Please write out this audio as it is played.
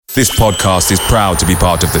This podcast is proud to be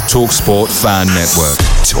part of the TalkSport Fan Network.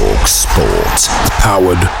 TalkSport.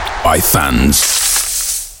 Powered by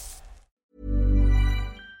fans.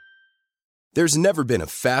 There's never been a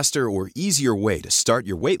faster or easier way to start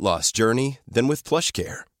your weight loss journey than with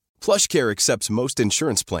PlushCare. PlushCare accepts most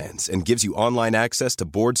insurance plans and gives you online access to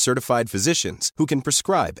board-certified physicians who can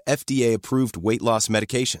prescribe FDA-approved weight loss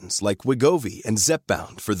medications like Wegovy and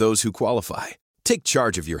Zepbound for those who qualify. Take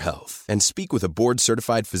charge of your health and speak with a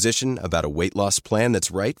board-certified physician about a weight loss plan that's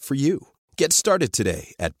right for you. Get started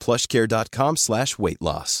today at plushcare.com/weight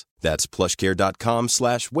loss. That's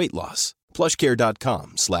plushcare.com/weight loss.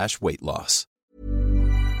 plushcare.com/weight loss.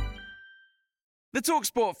 The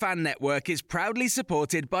TalkSport Fan Network is proudly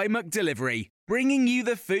supported by McDelivery, bringing you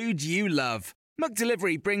the food you love.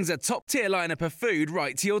 McDelivery brings a top-tier lineup of food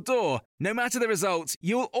right to your door. No matter the result,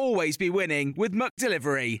 you'll always be winning with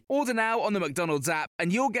McDelivery. Order now on the McDonald's app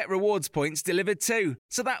and you'll get rewards points delivered too.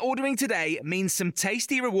 So that ordering today means some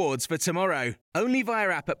tasty rewards for tomorrow. Only via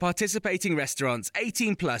app at participating restaurants.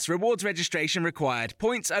 18 plus. Rewards registration required.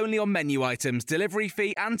 Points only on menu items. Delivery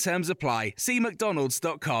fee and terms apply. See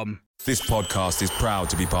mcdonalds.com. This podcast is proud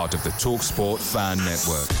to be part of the TalkSport Fan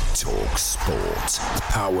Network. TalkSport.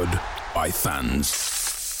 Powered by fans.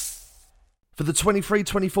 For the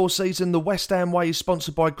 23-24 season, the West Ham Way is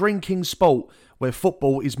sponsored by Greene King Sport, where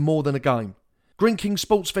football is more than a game. Greene King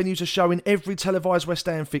Sports venues are showing every televised West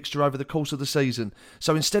Ham fixture over the course of the season.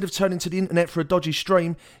 So instead of turning to the internet for a dodgy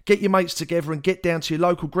stream, get your mates together and get down to your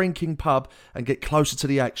local Greene King pub and get closer to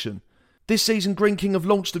the action. This season, Greene King have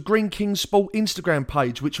launched the Greene King Sport Instagram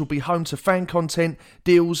page, which will be home to fan content,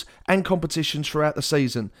 deals and competitions throughout the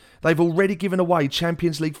season. They've already given away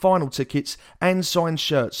Champions League final tickets and signed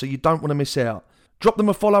shirts, so you don't want to miss out. Drop them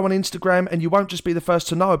a follow on Instagram and you won't just be the first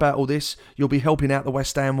to know about all this, you'll be helping out the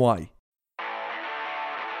West Ham Way.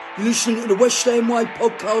 You're listening to the West Ham Way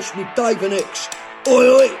podcast with Dave and X. Oi,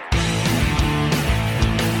 oi!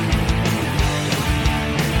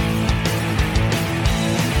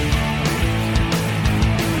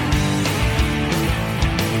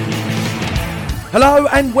 Hello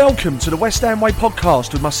and welcome to the West Ham Way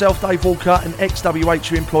podcast with myself, Dave Walker, an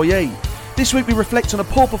ex-WHU employee. This week we reflect on a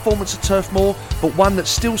poor performance at Turf Moor, but one that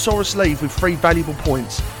still saw us leave with 3 valuable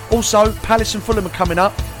points. Also, Palace and Fulham are coming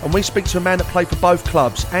up, and we speak to a man that played for both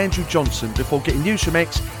clubs, Andrew Johnson, before getting news from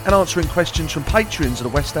X and answering questions from patrons of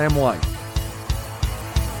the West Ham Way.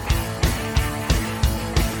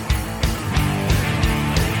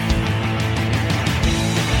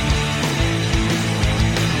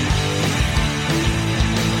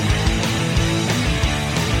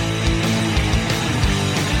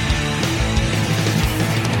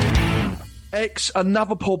 X,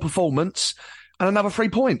 another poor performance and another 3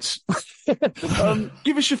 points.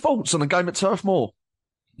 Give us your thoughts on the game at Turf Moor.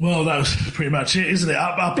 Well, that was pretty much it, isn't it?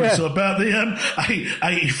 Up until about the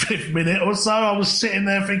 85th minute or so, I was sitting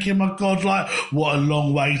there thinking, my God, like, what a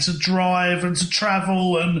long way to drive and to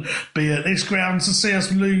travel and be at this ground to see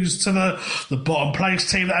us lose to the bottom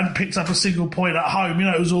place team that hadn't picked up a single point at home. You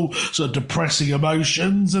know, it was all sort of depressing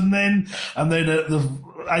emotions. And then at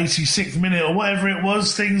the 86th minute or whatever it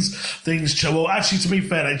was, things well, actually, to be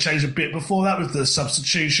fair, they changed a bit before that with the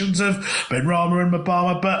substitutions of Benrahma and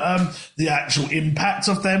Mabama, but the actual impact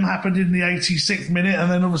of them happened in the 86th minute,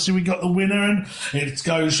 and then obviously we got the winner, and it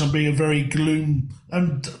goes from being a very gloom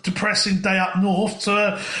and depressing day up north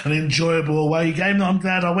to an enjoyable away game that I'm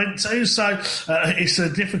glad I went to. So it's a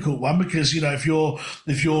difficult one because, you know, if you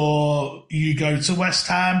go to West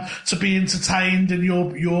Ham to be entertained and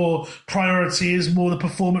your priority is more the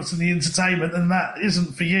performance and the entertainment, then that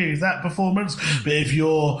isn't for you, that performance. But if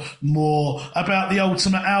you're more about the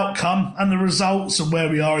ultimate outcome and the results and where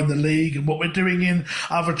we are in the league and what we're doing in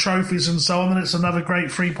other trophies and so on, then it's another great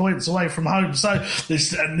 3 points away from home. So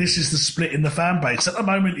this is the split in the fan base. At the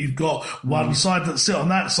moment, you've got one side that sit on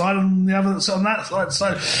that side and the other that sit on that side.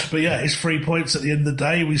 So, but yeah, it's 3 points at the end of the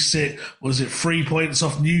day. We sit, 3 points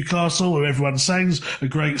off Newcastle, where everyone's saying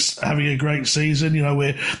having a great season. You know,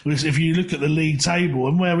 if you look at the league table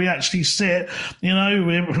and where we actually sit, you know,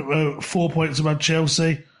 we're 4 points above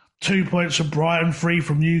Chelsea, 2 points from Brighton, 3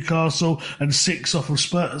 from Newcastle, and 6 off of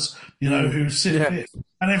Spurs, you know, who sit fifth.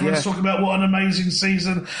 And everyone's talking about what an amazing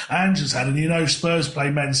season Ange's had. And, you know, Spurs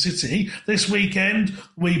play Man City. This weekend,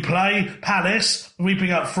 we play Palace. We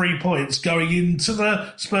pick up 3 points going into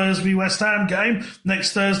the Spurs v West Ham game.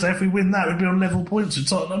 Next Thursday, if we win that, we'd be on level points with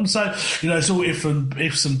Tottenham. So, you know, it's all ifs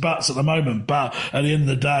and buts at the moment. But at the end of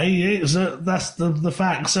the day, that's the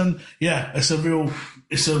facts. And, yeah, it's a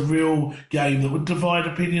real game that would divide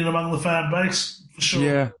opinion among the fan base, for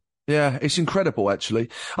sure. Yeah, it's incredible, actually.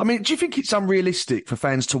 I mean, do you think it's unrealistic for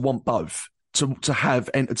fans to want both? to have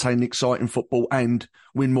entertaining, exciting football and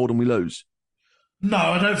win more than we lose? No,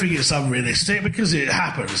 I don't think it's unrealistic because it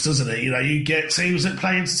happens, doesn't it? You get teams that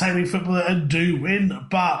play entertaining football and do win,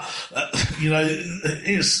 but,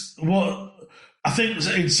 it's what... I think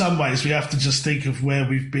in some ways we have to just think of where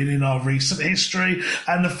we've been in our recent history.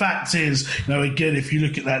 And the fact is, again, if you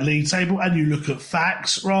look at that league table and you look at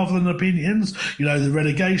facts rather than opinions, the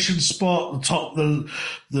relegation spot,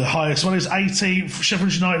 the highest one is 18th.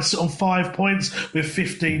 Sheffield United sit on 5 points with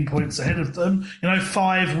 15 points ahead of them.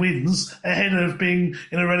 5 wins ahead of being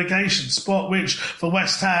in a relegation spot, which for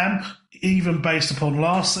West Ham, even based upon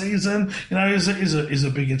last season, is a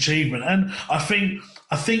big achievement. And I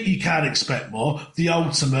think you can expect more. The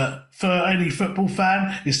ultimate for any football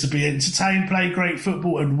fan is to be entertained, play great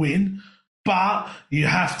football and win. But you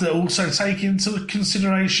have to also take into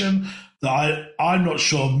consideration that I'm not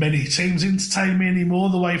sure many teams entertain me anymore,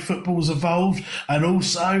 the way football's evolved. And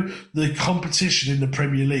also the competition in the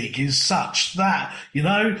Premier League is such that,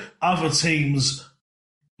 other teams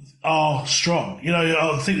are strong.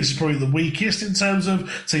 I think this is probably the weakest in terms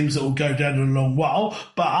of teams that will go down in a long while.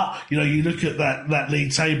 But, you look at that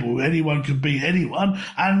league table, anyone can beat anyone.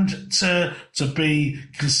 And to be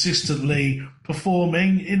consistently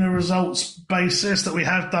performing in a results basis that we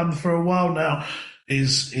have done for a while now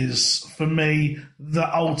is for me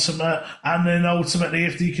the ultimate. And then ultimately,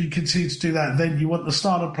 if you can continue to do that, then you want the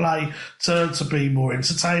style of play to be more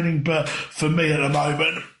entertaining. But for me at the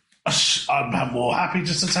moment, I'm more happy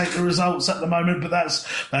just to take the results at the moment, but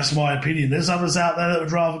that's my opinion. There's others out there that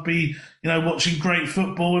would rather be, watching great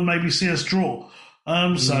football and maybe see us draw.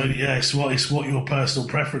 So yeah, it's what your personal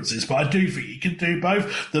preference is. But I do think you can do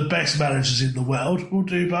both. The best managers in the world will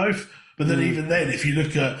do both. But then even then, if you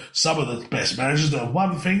look at some of the best managers that have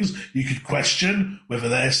won things, you could question whether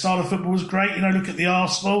their style of football was great. Look at the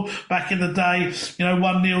Arsenal back in the day,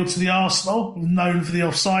 1-0 to the Arsenal, known for the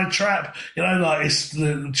offside trap. It's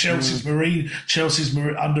the Chelsea's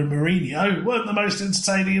under Mourinho weren't the most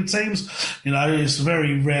entertaining of teams. It's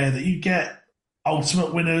very rare that you get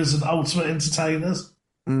ultimate winners and ultimate entertainers.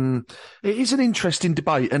 It is an interesting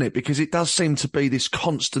debate, isn't it? Because it does seem to be this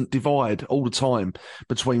constant divide all the time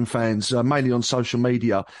between fans, mainly on social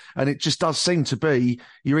media. And it just does seem to be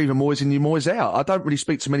you're either Moyes in, you're Moyes out. I don't really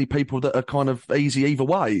speak to many people that are kind of easy either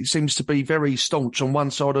way. It seems to be very staunch on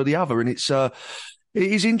one side or the other. And it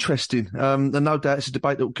is interesting. And no doubt it's a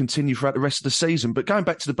debate that will continue throughout the rest of the season. But going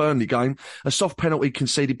back to the Burnley game, a soft penalty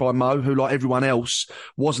conceded by Mo, who, like everyone else,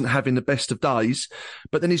 wasn't having the best of days.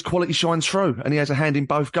 But then his quality shines through and he has a hand in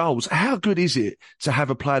both goals. How good is it to have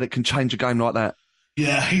a player that can change a game like that?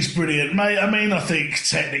 Yeah, he's brilliant, mate. I think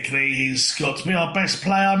technically he's got to be our best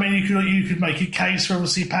player. You could make a case for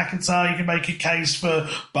obviously Paquetá, you can make a case for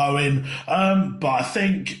Bowen. But I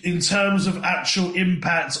think in terms of actual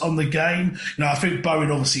impact on the game, I think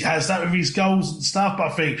Bowen obviously has that with his goals and stuff, but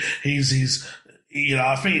I think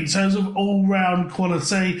I think in terms of all-round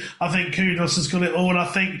quality, I think Kudus has got it all, and I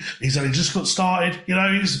think he's only just got started.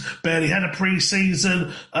 He's barely had a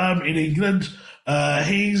pre-season in England.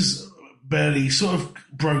 He's barely sort of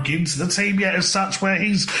broke into the team yet as such, where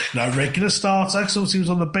he's regular starter, because obviously he was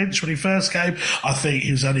on the bench when he first came. I think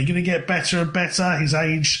he was only going to get better and better. His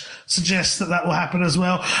age suggests that will happen as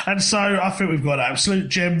well. And so I think we've got an absolute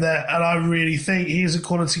gem there, and I really think he is a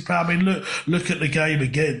quality player. Look at the game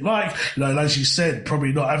again. As you said,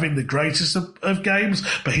 probably not having the greatest of games,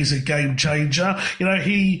 but he's a game changer.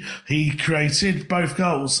 He created both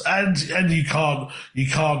goals, and you can't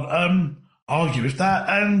argue with that,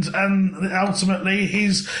 and ultimately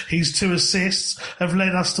his 2 assists have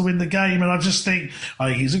led us to win the game. And I think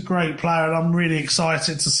he's a great player, and I'm really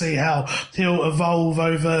excited to see how he'll evolve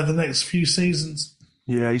over the next few seasons.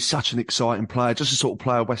 Yeah, he's such an exciting player, just the sort of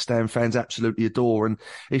player West Ham fans absolutely adore. And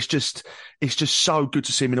it's just so good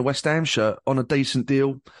to see him in a West Ham shirt on a decent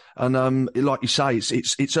deal. And like you say,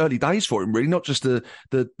 it's early days for him, really, not just the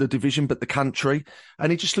division, but the country.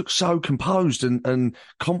 And he just looks so composed and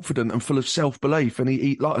confident and full of self-belief. And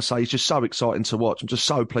he, like I say, he's just so exciting to watch. I'm just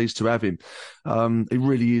so pleased to have him. He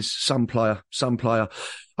really is some player.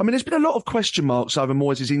 There's been a lot of question marks over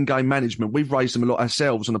Moyes' in-game management. We've raised them a lot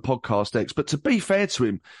ourselves on the podcast, X. But to be fair to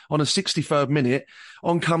him, on a 63rd minute,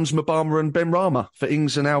 on comes Mabama and Benrahma for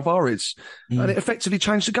Ings and Alvarez. And it effectively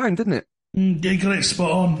changed the game, didn't it? You got it spot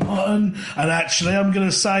on. And actually, I'm going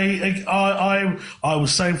to say, I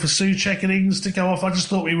was saying for Souček and Ings to go off. I just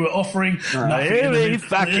thought we were offering nothing. Here we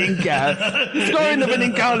fucking go. Scoring the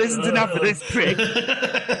winning goal isn't enough for this prick.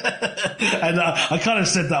 And I kind of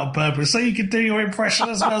said that on purpose, so you could do your impression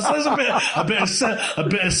as well. So there's a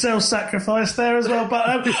bit of self-sacrifice there as well. But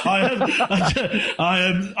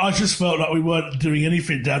I just felt like we weren't doing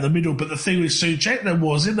anything down the middle. But the thing with Souček, there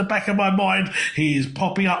was in the back of my mind, he is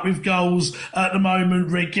popping up with goals at the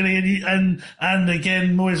moment regularly, and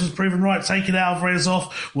again, Moyes was proven right. Taking Alvarez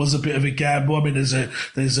off was a bit of a gamble. I mean, there's a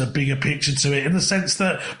bigger picture to it in the sense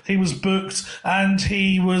that he was booked and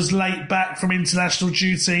he was late back from international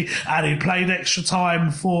duty, and he played extra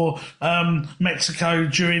time for Mexico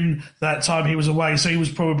during that time he was away, so he was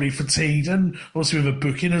probably fatigued, and also with a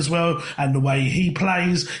booking as well, and the way he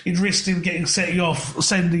plays, it risked him getting sent off.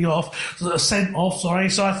 Sorry,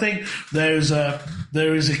 so I think there is a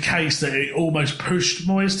case that it almost pushed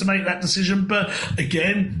Moyes to make that decision, but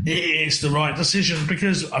again, it's the right decision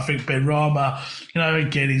because I think Benrahma,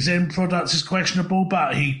 again, his end product is questionable,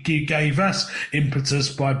 but he gave us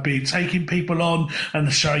impetus by taking people on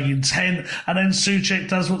and showing intent, and then Souček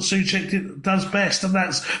does what Souček does best, and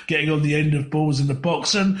that's getting on the end of balls in the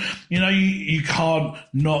box, and you can't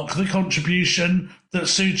knock the contribution that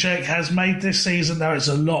Souček has made this season. Now it's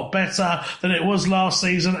a lot better than it was last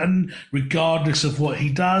season, and regardless of what he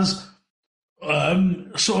does,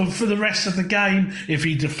 sort of for the rest of the game, if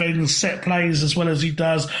he defends set plays as well as he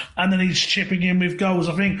does, and then he's chipping in with goals.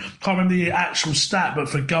 I think, can't remember the actual stat, but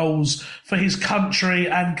for goals for his country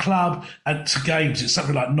and club and to games, it's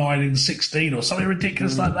something like 9 in 16 or something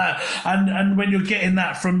ridiculous like that. And when you're getting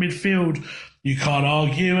that from midfield, you can't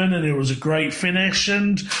argue, and it was a great finish.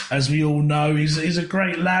 And as we all know, he's a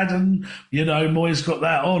great lad, and Moyes got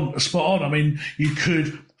that spot on. I mean, you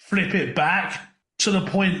could flip it back to the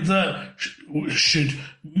point that should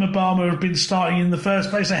Mbama have been starting in the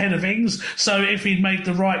first place ahead of Ings? So if he'd made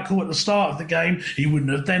the right call at the start of the game, he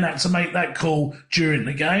wouldn't have then had to make that call during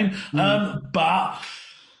the game. But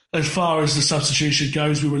as far as the substitution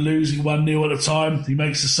goes, we were losing 1-0 at the time. He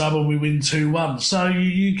makes the sub and we win 2-1. So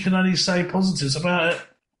you can only say positives about it.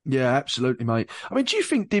 Yeah, absolutely, mate. I mean, do you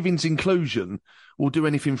think Divin's inclusion will do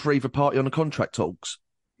anything for either party on the contract talks?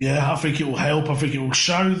 Yeah, I think it will help. I think it will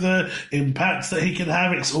show the impact that he can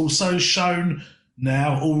have. It's also shown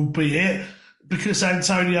now, albeit because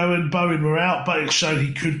Antonio and Bowen were out, but it showed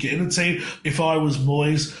he could get in the team. If I was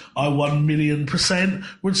Moyes, I 1,000,000%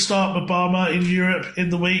 would start Mbama in Europe in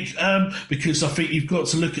the week, because I think you've got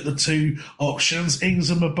to look at the two options, Ings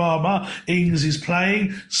and Mbama. Ings is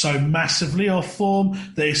playing so massively off form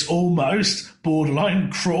that it's almost borderline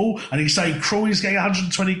cruel, and he's saying cruel, he's getting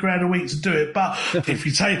 120 grand a week to do it, but if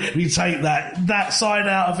you take that side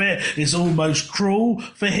out of it, it's almost cruel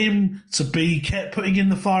for him to be kept putting in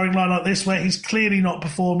the firing line like this, where he's clearly not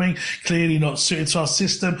performing, clearly not suited to our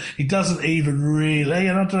system. He doesn't even really,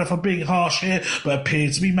 and I don't know if I'm being harsh here, but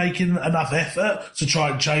appears to be making enough effort to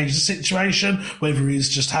try and change the situation, whether he's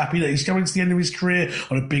just happy that he's going to the end of his career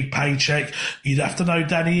on a big paycheck. You'd have to know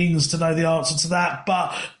Danny Ings to know the answer to that,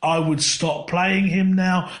 but I would stop playing him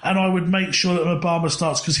now, and I would make sure that Mbama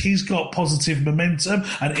starts, because he's got positive momentum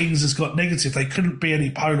and Ings has got negative. They couldn't be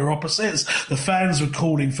any polar opposites. The fans were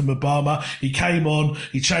calling for Mbama. He came on,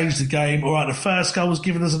 he changed the game. All right, the first goal was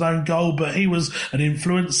given as an own goal, but he was an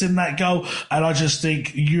influence in that goal, and I just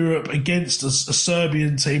think Europe against a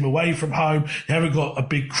Serbian team away from home, you haven't got a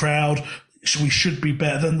big crowd, we should be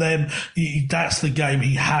better than them. That's the game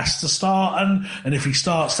he has to start, and if he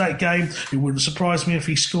starts that game, it wouldn't surprise me if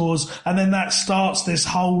he scores, and then that starts this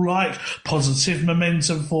whole positive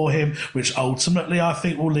momentum for him, which ultimately I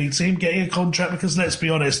think will lead to him getting a contract, because let's be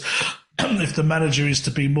honest, if the manager is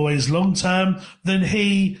to be Moyes long term, then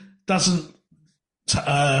he doesn't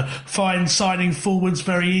find signing forwards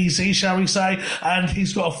very easy, shall we say, and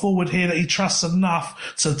he's got a forward here that he trusts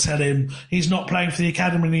enough to tell him he's not playing for the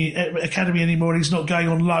academy anymore, and he's not going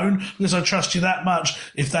on loan because I trust you that much.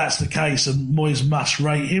 If that's the case, and Moyes must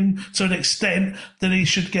rate him to an extent, then he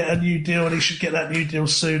should get a new deal, and he should get that new deal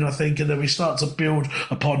soon, I think, and then we start to build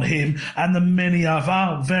upon him and the many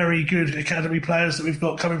other very good academy players that we've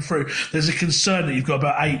got coming through. There's a concern that you've got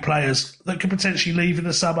about 8 players that could potentially leave in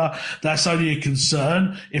the summer. That's only a concern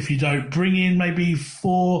if you don't bring in maybe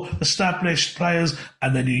 4 established players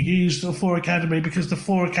and then you use the 4 academy, because the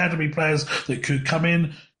 4 academy players that could come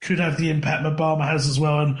in could have the impact Mbama has as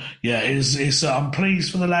well. And yeah, I'm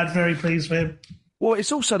pleased for the lad, very pleased for him. Well,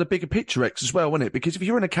 it's also the bigger picture, X, as well, isn't it? Because if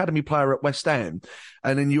you're an academy player at West Ham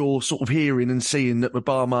and then you're sort of hearing and seeing that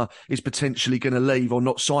Obama is potentially going to leave or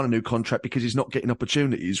not sign a new contract because he's not getting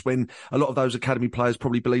opportunities, when a lot of those academy players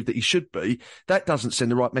probably believe that he should be, that doesn't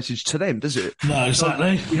send the right message to them, does it? No,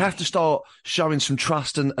 exactly. So we have to start showing some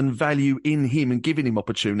trust and value in him and giving him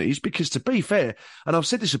opportunities, because to be fair, and I've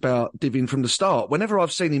said this about Divian from the start, whenever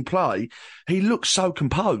I've seen him play, he looks so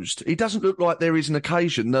composed. He doesn't look like there is an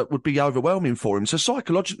occasion that would be overwhelming for him. So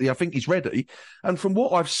psychologically, I think he's ready. And from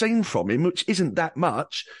what I've seen from him, which isn't that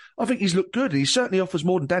much, I think he's looked good. And he certainly offers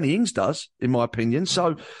more than Danny Ings does, in my opinion.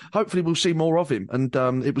 So hopefully we'll see more of him. And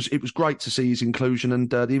it was great to see his inclusion and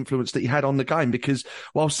the influence that he had on the game, because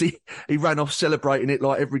whilst he ran off celebrating it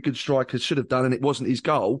like every good striker should have done, and it wasn't his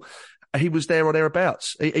goal, he was there or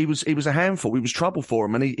thereabouts. He was a handful. He was trouble for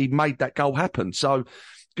him, and he made that goal happen. So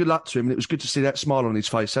good luck to him, and it was good to see that smile on his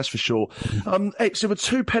face, that's for sure. X, there were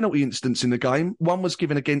 2 penalty incidents in the game. One was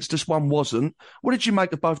given against us, one wasn't. What did you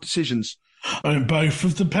make of both decisions? I mean, both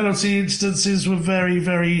of the penalty instances were very,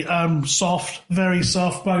 very soft,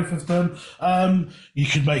 both of them. You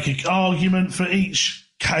could make an argument for each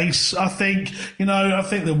case, I think. I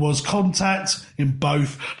think there was contact in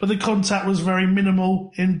both, but the contact was very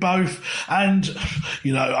minimal in both. And,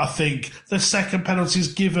 I think the second penalty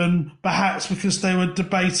is given perhaps because they were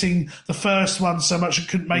debating the first one so much and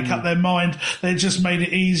couldn't make up their mind. They just made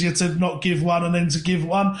it easier to not give one and then to give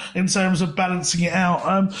one in terms of balancing it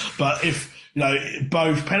out. But if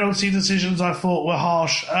both penalty decisions I thought were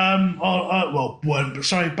harsh. Both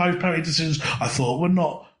penalty decisions I thought were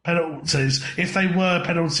not penalties. If they were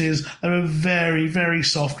penalties, they were very, very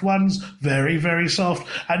soft ones, very, very soft.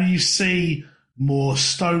 And you see more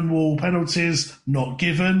stonewall penalties not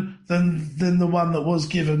given than the one that was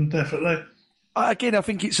given, definitely. Again, I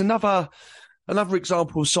think it's another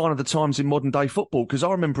example of sign of the times in modern day football, because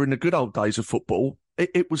I remember in the good old days of football,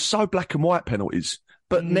 it was so black and white penalties.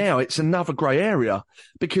 But now it's another grey area,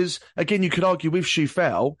 because, again, you could argue with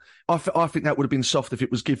Schufel, I think that would have been soft if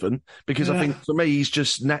it was given, because I think, for me, he's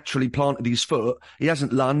just naturally planted his foot. He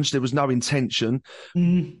hasn't lunged. There was no intention.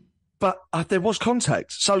 But there was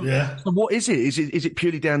contact. So what is it? Is it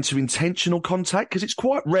purely down to intentional contact? Because it's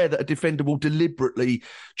quite rare that a defender will deliberately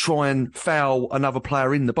try and foul another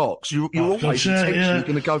player in the box. You're always intentionally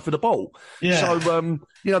going to go for the ball. Yeah. So,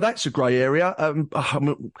 that's a grey area.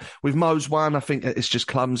 With Mo's one, I think it's just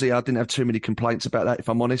clumsy. I didn't have too many complaints about that, if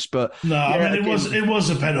I'm honest. But no, it was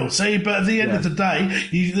a penalty. But at the end of the day,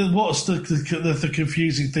 what's the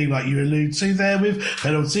confusing thing, like you allude to there with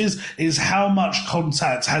penalties, is how much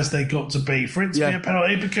contact has there got to be for it to be a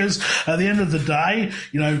penalty? Because at the end of the day,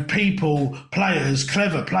 players,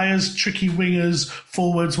 clever players, tricky wingers,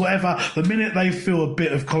 forwards, whatever, the minute they feel a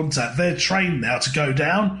bit of contact, they're trained now to go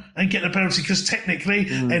down and get the penalty, because technically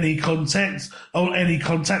any contact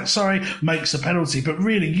makes a penalty. But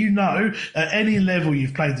really, at any level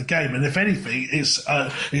you've played the game, and if anything,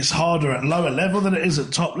 it's harder at lower level than it is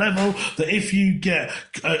at top level, that if you get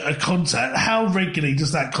a contact, how regularly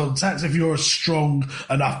does that contact, if you're a strong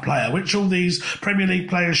enough player, which all these Premier League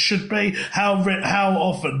players should be, how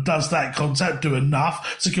often does that contact do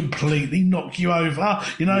enough to completely knock you over?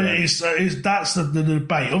 That's the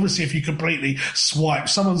debate. Obviously, if you completely swipe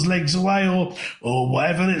someone's legs away or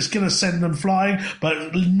whatever, it's going to send them flying.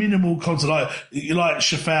 But minimal contact, like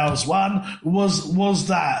Schafel's one, was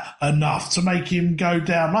that enough to make him go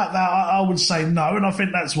down like that? I would say no, and I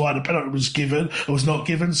think that's why the penalty was not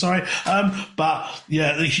given. Sorry, but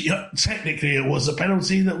technically it was a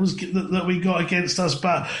penalty that we got against us.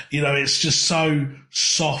 But it's just so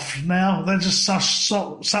soft now. They're just such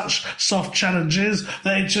soft challenges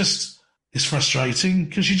that it's frustrating,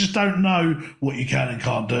 because you just don't know what you can and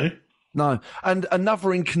can't do. No. And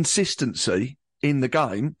another inconsistency in the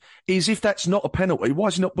game is, if that's not a penalty, why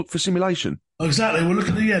is he not booked for simulation? Exactly. Well, look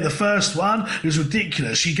at the first one. It was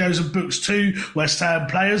ridiculous. She goes and books 2 West Ham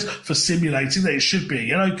players for simulating that it should be a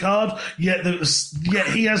yellow card. Yet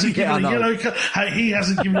he hasn't given a yellow card. He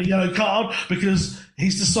hasn't given a yellow card because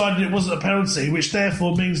he's decided it wasn't a penalty, which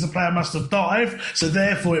therefore means the player must have dived. So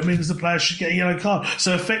therefore, it means the player should get a yellow card.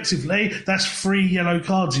 So effectively, that's 3 yellow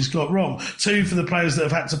cards he's got wrong. 2 for the players that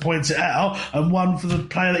have had to point it out, and 1 for the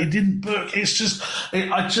player that he didn't book. It's just,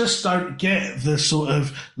 I just don't get the sort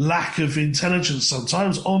of lack of intelligence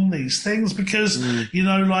sometimes on these things, because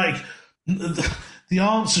the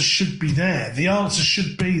answer should be there. The answer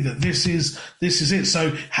should be that this is it. So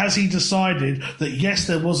has he decided that yes,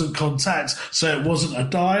 there wasn't contact, so it wasn't a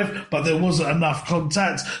dive, but there wasn't enough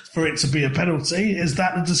contact for it to be a penalty? Is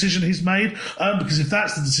that the decision he's made? Because if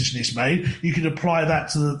that's the decision he's made, you can apply that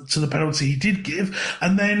to the penalty he did give,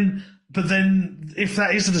 and then But then, if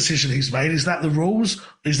that is the decision he's made, is that the rules?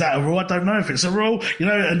 Is that a rule? I don't know if it's a rule.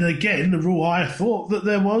 And again, the rule I thought that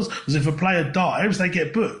there was if a player dives, they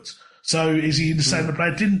get booked. So is he saying the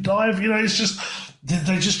player didn't dive? It's just...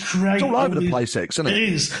 They just create... It's all over the place, isn't it? It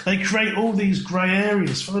is. They create all these grey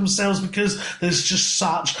areas for themselves because there's just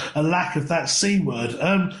such a lack of that C word.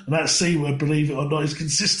 And that C word, believe it or not, is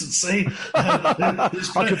consistency. I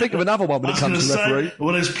can think of another one when it comes to referee.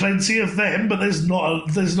 Well, there's plenty of them, but there's not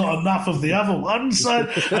enough of the other ones. So,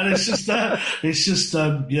 and it's just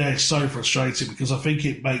it's so frustrating because I think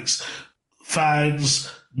it makes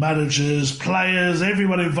fans, managers, players,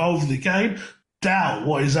 everyone involved in the game doubt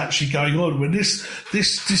what is actually going on when this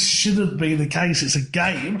shouldn't be the case. It's a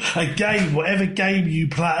game. Whatever game you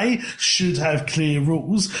play should have clear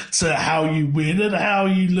rules to how you win and how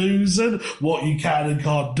you lose and what you can and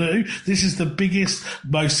can't do. This is the biggest,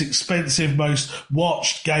 most expensive, most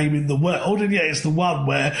watched game in the world, and yet it's the one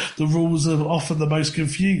where the rules are often the most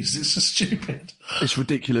confused. It's just stupid. It's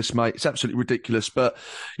ridiculous, mate. It's absolutely ridiculous. But,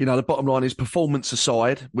 the bottom line is, performance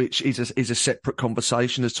aside, which is a separate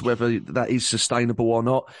conversation as to whether that is sustainable or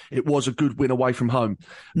not, it was a good win away from home.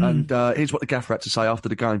 And here's what the gaffer had to say after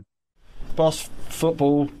the game. Boss,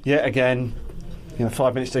 football, yet again.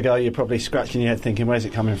 5 minutes to go, you're probably scratching your head thinking, where's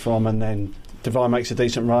it coming from? And then Devine makes a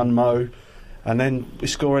decent run, Mo, and then we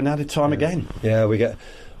score in added time again. Yeah, we get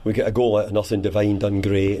a goal out of nothing. Devine done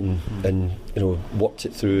great and worked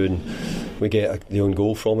it through, and we get the own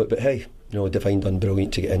goal from it. But hey, Devine done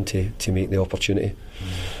brilliant to get into to make the opportunity.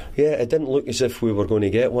 Yeah, it didn't look as if we were going to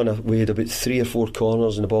get one. We had about 3 or 4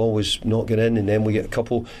 corners and the ball was not getting in, and then we get a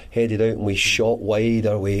couple headed out and we shot wide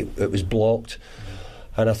or it was blocked.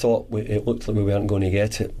 And I thought it looked like we weren't going to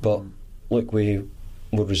get it. But look, we're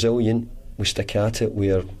resilient. We stick at it.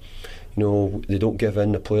 We're they don't give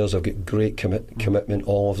in. The players have got great commitment,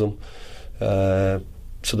 all of them.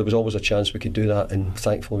 So there was always a chance we could do that, and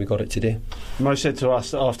thankfully we got it today. Mo said to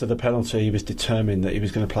us that after the penalty he was determined that he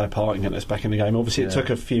was going to play a part in getting us back in the game. Obviously it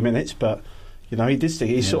took a few minutes, but he did stick.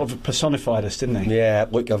 He sort of personified us, didn't he? Yeah,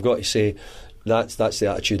 look, I've got to say that's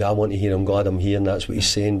the attitude I want to hear. I'm glad I'm hearing that's what he's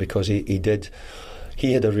saying, because he did.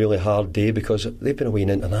 He had a really hard day because they've been away in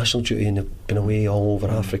international duty and they've been away all over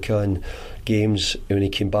Africa and games. When he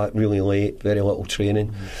came back really late, very little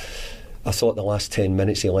training. I thought the last 10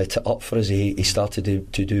 minutes he let it up for us. He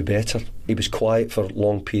started to do better. He was quiet for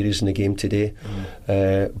long periods in the game today,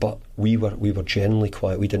 but we were generally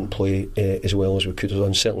quiet. We didn't play as well as we could have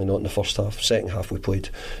done, certainly not in the first half. Second half we played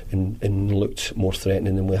and looked more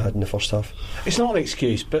threatening than we had in the first half. It's not an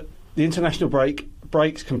excuse, but the international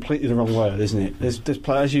break's completely the wrong word, isn't it? There's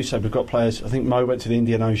players, as you said, we've got players. I think Mo went to the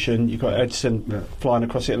Indian Ocean. You've got Edson flying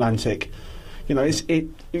across the Atlantic. When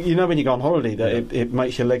you go on holiday that it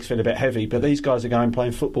makes your legs feel a bit heavy, but these guys are going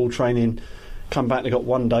playing football, training, come back, they've got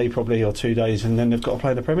 1 day probably or 2 days, and then they've got to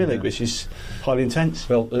play in the Premier League, which is highly intense.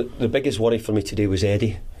 Well, the biggest worry for me today was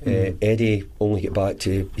Eddie. Eddie only got back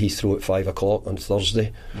to Heathrow at 5 o'clock on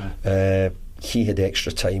Thursday. He had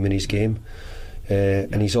extra time in his game,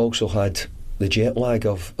 and he's also had the jet lag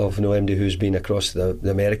of anybody who's been across the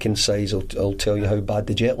American sides will tell you how bad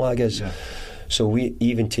the jet lag is. So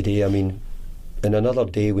even today, in another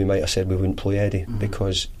day we might have said we wouldn't play Eddie,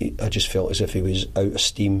 because I just felt as if he was out of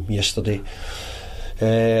steam yesterday.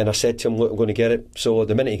 And I said to him, look, I'm going to get it. So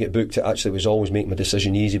the minute he got booked, it actually was always making my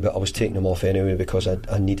decision easy, but I was taking him off anyway because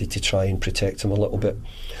I needed to try and protect him a little bit.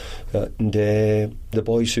 And the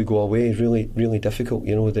boys who go away, really, really difficult,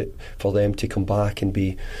 that for them to come back and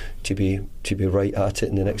be right at it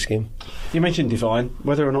in the next game. You mentioned Devine,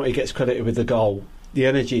 whether or not he gets credited with the goal, the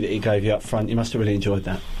energy that he gave you up front, you must have really enjoyed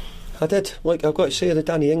that. I did. Like, I've got to say that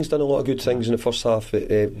Danny Ings done a lot of good things in the first half. We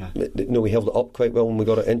held it up quite well when we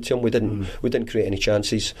got it into him. We didn't create any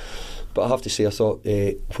chances, but I have to say, I thought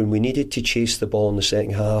when we needed to chase the ball in the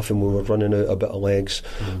second half and we were running out a bit of legs,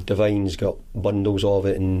 Devine's got bundles of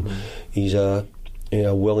it, and he's a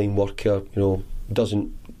willing worker.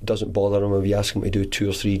 Doesn't bother him if you ask him to do 2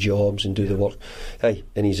 or 3 jobs and do the work. Hey,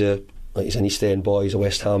 and he's an East End boy, he's a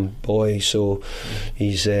West Ham boy, so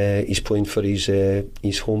he's playing for his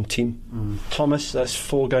home team. Thomas, that's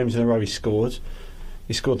 4 games in a row he scored.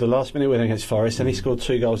 He scored the last minute win against Forest, and he scored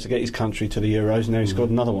 2 goals to get his country to the Euros, and now he scored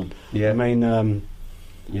another one.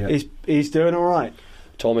 He's doing all right.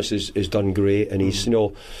 Thomas has done great, and he's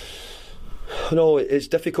it's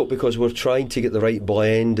difficult because we're trying to get the right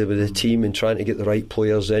blend with the team and trying to get the right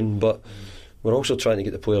players in, but we're also trying to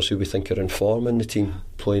get the players who we think are in form in the team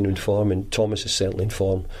playing in form, and Thomas is certainly in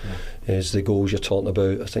form. As the goals you're talking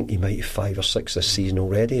about, I think he might have 5 or 6 this season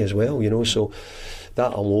already as well, so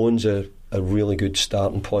that alone's a really good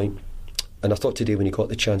starting point. And I thought today when he got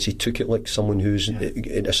the chance, he took it like someone who's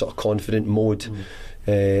in a sort of confident mode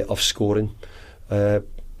of scoring.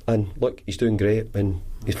 And look, he's doing great. In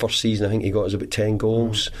his first season, I think he got us about 10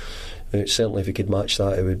 goals. Certainly, if he could match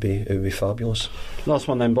that, it would be fabulous. Last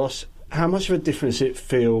one then, boss. How much of a difference did it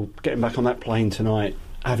feel getting back on that plane tonight,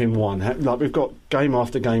 having won? Like, we've got game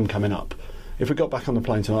after game coming up. If we got back on the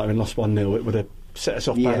plane tonight and lost 1-0, it would have set us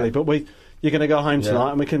off badly. But you're going to go home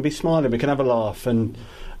tonight and we can be smiling, we can have a laugh and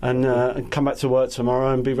come back to work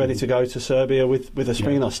tomorrow and be ready to go to Serbia with a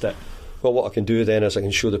spring in our step. Well, what I can do then is I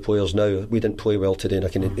can show the players now we didn't play well today, and I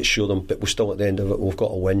can show them, but we're still at the end of it. We've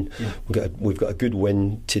got a win. We've got a good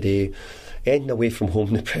win today. Ending away from home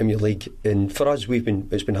in the Premier League, and for us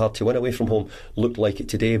it's been hard to win away from home. Looked like it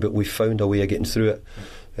today, but we found a way of getting through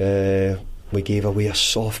it. We gave away a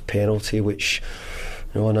soft penalty, which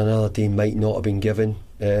on another day might not have been given.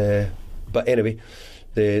 But anyway,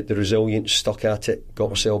 the resilience, stuck at it,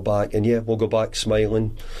 got ourselves back, and we'll go back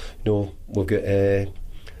smiling. We've got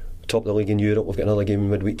top of the league in Europe. We've got another game in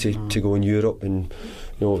midweek to go in Europe, and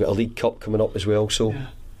we've got a League Cup coming up as well. So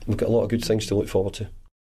we've got a lot of good things to look forward to.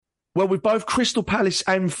 Well, with both Crystal Palace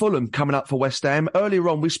and Fulham coming up for West Ham, earlier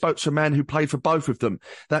on we spoke to a man who played for both of them.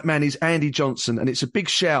 That man is Andy Johnson, and it's a big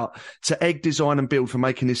shout to Egg Design and Build for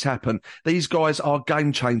making this happen. These guys are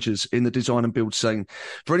game changers in the design and build scene.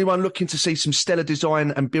 For anyone looking to see some stellar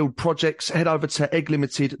design and build projects, head over to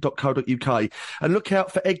egglimited.co.uk and look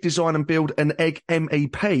out for Egg Design and Build and Egg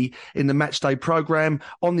MEP in the matchday programme,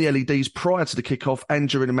 on the LEDs prior to the kickoff and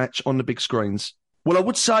during the match on the big screens. Well, I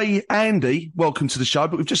would say, Andy, welcome to the show,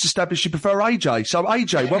 but we've just established you prefer AJ. So,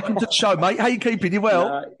 AJ, welcome to the show, mate. How are you keeping? You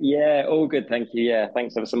well? All good, thank you. Yeah,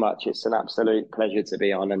 thanks ever so much. It's an absolute pleasure to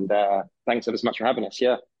be on, and thanks ever so much for having us,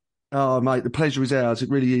 Oh, mate, the pleasure is ours.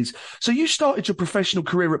 It really is. So you started your professional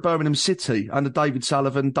career at Birmingham City under David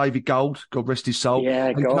Sullivan, David Gold, God rest his soul,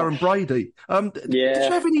 and Karen Brady. Did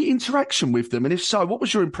you have any interaction with them? And if so, what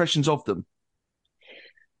was your impressions of them?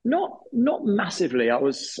 Not massively. I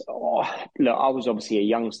was obviously a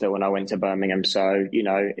youngster when I went to Birmingham, so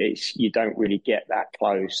you don't really get that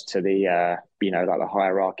close to the like the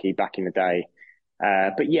hierarchy back in the day.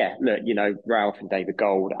 But Ralph and David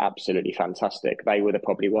Gold, absolutely fantastic. They were the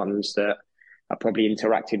probably ones that I probably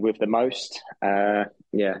interacted with the most. The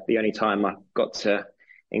only time I got to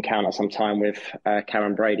encounter some time with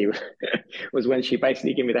Karen Brady was when she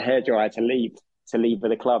basically gave me the hairdryer to leave with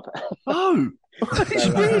the club. Oh,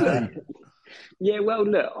 really?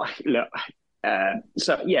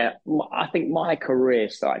 I think my career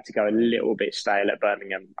started to go a little bit stale at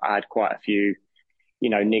Birmingham. I had quite a few,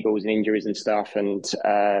 niggles and injuries and stuff, and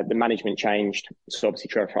the management changed. So obviously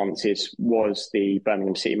Trevor Francis was the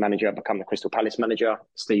Birmingham City manager, become the Crystal Palace manager.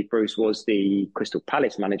 Steve Bruce was the Crystal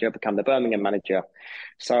Palace manager, become the Birmingham manager.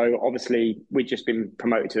 So obviously we'd just been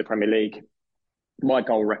promoted to the Premier League. My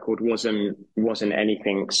goal record wasn't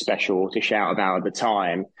anything special to shout about at the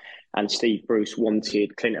time, and Steve Bruce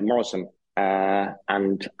wanted Clinton Morrison,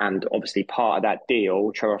 and obviously part of that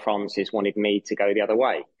deal, Trevor Francis wanted me to go the other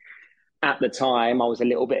way. At the time, I was a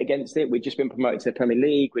little bit against it. We'd just been promoted to the Premier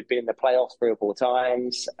League. We'd been in the playoffs 3 or 4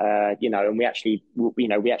 times, and we actually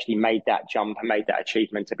made that jump and made that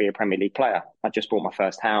achievement to be a Premier League player. I just bought my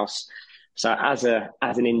first house, so as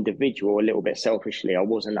an individual, a little bit selfishly, I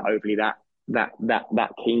wasn't overly that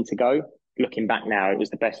keen to go. Looking back now, it was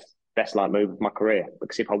the best like move of my career,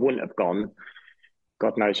 because if I wouldn't have gone,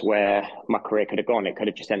 God knows where my career could have gone. It could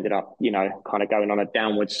have just ended up, kind of going on a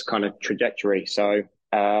downwards kind of trajectory. So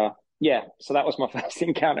so that was my first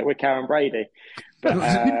encounter with Karen Brady. But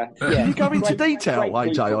can you go into detail,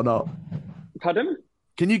 AJ, or not? Pardon?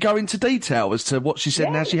 Can you go into detail as to what she said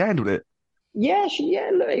and how she handled it? Look,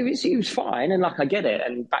 it was fine, and I get it.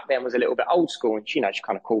 And back then was a little bit old school, and she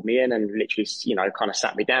kind of called me in and literally, kind of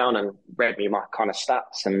sat me down and read me my kind of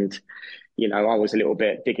stats. And I was a little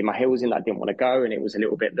bit digging my heels in. I didn't want to go, and it was a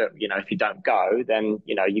little bit that if you don't go, then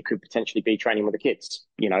you could potentially be training with the kids,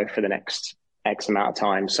 for the next X amount of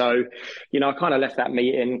time. So, I kind of left that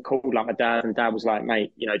meeting, called up my dad, and Dad was like,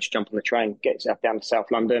 mate, just jump on the train, get yourself down to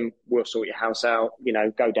South London, we'll sort your house out,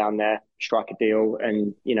 go down there, strike a deal,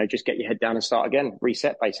 and, just get your head down and start again,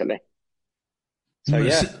 reset basically. So,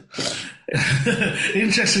 yeah.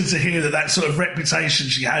 Interesting to hear that sort of reputation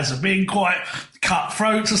she has of being quite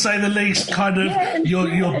cutthroat, to say the least. Kind of,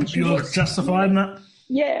 you're justifying that?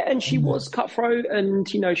 Yeah, and she was cutthroat, and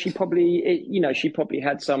she probably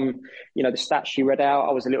had some, the stats she read out.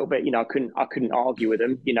 I was a little bit, I couldn't argue with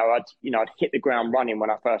them. I'd hit the ground running when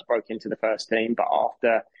I first broke into the first team, but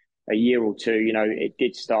after a year or two, it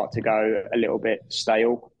did start to go a little bit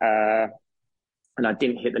stale, and I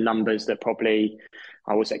didn't hit the numbers that probably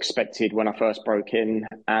I was expected when I first broke in.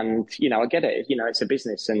 And, I get it. It's a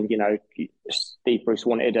business. And, Steve Bruce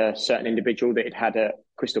wanted a certain individual that he'd had at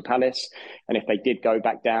Crystal Palace. And if they did go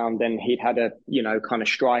back down, then he'd had a, kind of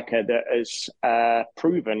striker that has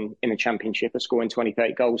proven in the Championship of scoring 20,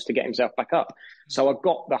 30 goals to get himself back up. So I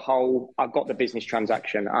got the business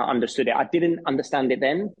transaction. I understood it. I didn't understand it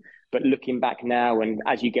then, but looking back now, and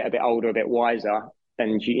as you get a bit older, a bit wiser,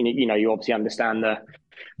 and you obviously understand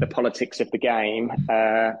the politics of the game.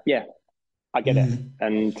 I get it.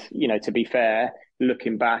 And, to be fair,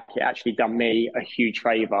 looking back, it actually done me a huge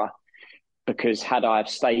favour, because had I have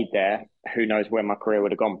stayed there, who knows where my career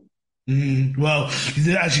would have gone. Well,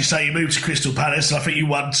 as you say, you moved to Crystal Palace. I think you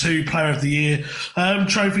won 2 Player of the Year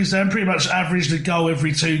trophies then, pretty much averaged a goal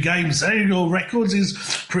every 2 games. Your records is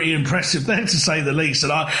pretty impressive there, to say the least.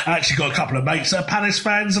 And I actually got a couple of mates that are Palace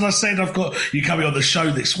fans, and I said, I've got you coming on the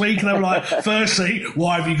show this week. And they were like, firstly,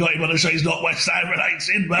 why have you got him on the show? He's not West Ham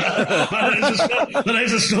related, but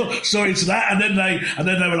there's a story to that. And then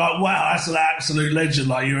they were like, wow, that's an absolute legend.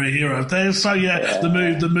 Like, you're a hero there. So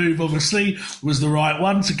the move obviously was the right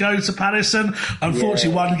one to go to Palace. And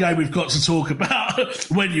unfortunately, one game we've got to talk about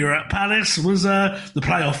when you're at Palace was the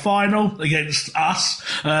playoff final against us,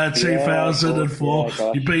 2004.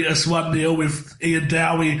 You beat us 1-0 with Ian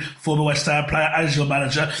Dowie, former West Ham player, as your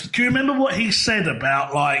manager. Can you remember what he said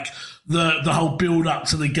about the whole build up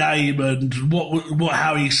to the game, and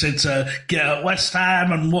how he said to get at West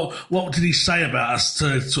Ham, and what did he say about us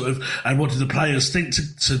to sort of, and what did the players think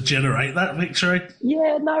to generate that victory?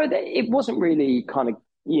 Yeah, no, it wasn't really kind of,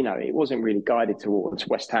 it wasn't really guided towards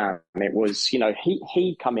West Ham. It was,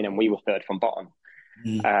 he come in and we were third from bottom.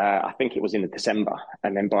 I think it was in December.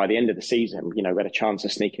 And then by the end of the season, we had a chance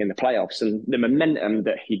of sneaking in the playoffs. And the momentum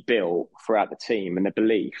that he built throughout the team and the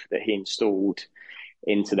belief that he installed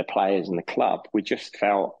into the players and the club, we just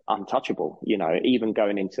felt untouchable. Even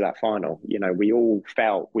going into that final, we all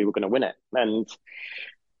felt we were going to win it. And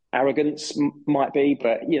arrogance might be,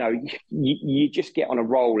 but you just get on a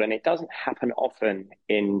roll, and it doesn't happen often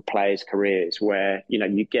in players' careers where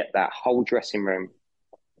you get that whole dressing room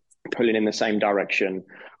pulling in the same direction,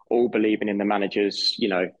 all believing in the manager's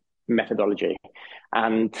methodology.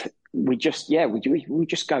 And we were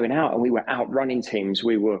just going out, and we were outrunning teams.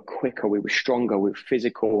 We were quicker, we were stronger, we were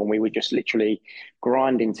physical, and we were just literally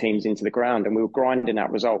grinding teams into the ground, and we were grinding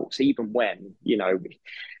out results. Even when I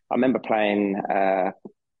remember playing. I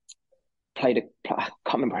can't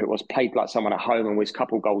remember who it was, played like someone at home and was a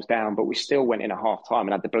couple goals down, but we still went in at half time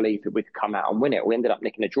and had the belief that we could come out and win it. We ended up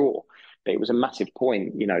nicking a draw, but it was a massive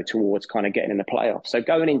point, towards kind of getting in the playoffs. So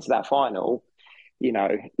going into that final,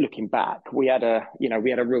 looking back, we had a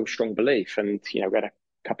real strong belief, and, we had a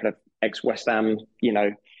couple of ex-West Ham,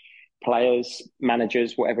 players,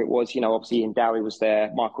 managers, whatever it was, obviously Ian Dowie was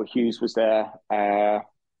there, Michael Hughes was there,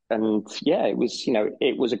 and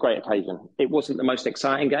it was a great occasion. It wasn't the most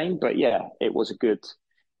exciting game, but it was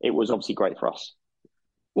obviously great for us.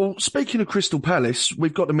 Well, speaking of Crystal Palace,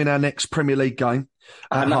 we've got them in our next Premier League game.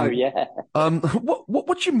 I know, yeah.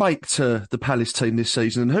 What do you make to the Palace team this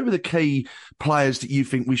season, and who are the key players that you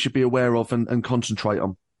think we should be aware of and concentrate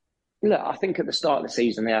on? Look, I think at the start of the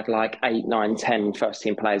season they had like 8, 9, 10 first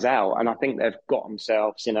team players out, and I think they've got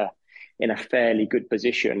themselves in a fairly good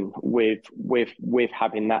position with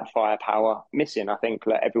having that firepower missing. I think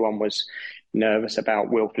everyone was nervous about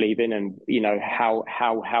Wilf leaving, and how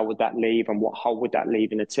would that leave and what hole would that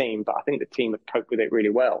leave in the team. But I think the team have coped with it really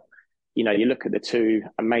well. You look at the 2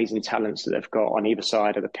 amazing talents that they've got on either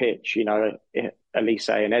side of the pitch. Elise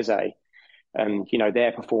and Eze, and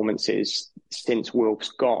their performances since Wilf's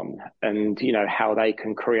gone, and how they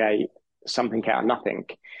can create something out of nothing.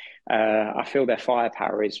 I feel their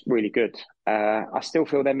firepower is really good. I still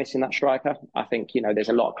feel they're missing that striker. I think, there's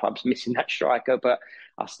a lot of clubs missing that striker, but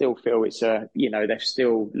I still feel it's they're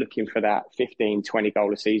still looking for that 15, 20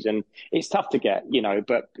 goal a season. It's tough to get,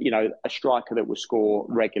 but, a striker that will score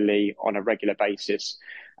regularly on a regular basis.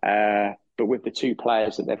 But with the 2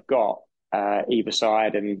 players that they've got, either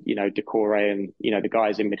side, and, Decore and, the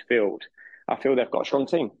guys in midfield, I feel they've got a strong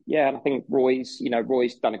team. Yeah, and I think Roy's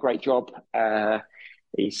done a great job.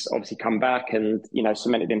 He's obviously come back and,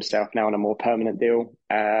 cemented himself now on a more permanent deal.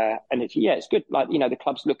 And it's good. Like, the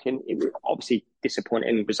club's looking, it was obviously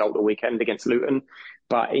disappointing result the weekend against Luton.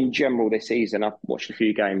 But in general this season, I've watched a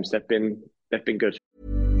few games. They've been good.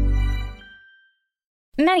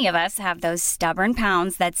 Many of us have those stubborn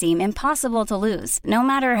pounds that seem impossible to lose, no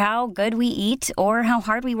matter how good we eat or how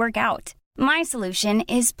hard we work out. My solution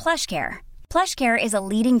is PlushCare. PlushCare is a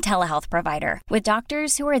leading telehealth provider with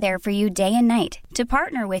doctors who are there for you day and night to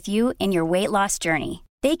partner with you in your weight loss journey.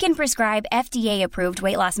 They can prescribe FDA-approved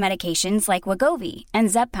weight loss medications like Wegovy and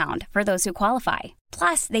Zepbound for those who qualify.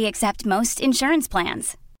 Plus, they accept most insurance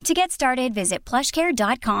plans. To get started, visit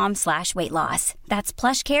plushcare.com/weightloss. That's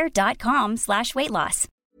plushcare.com/weightloss.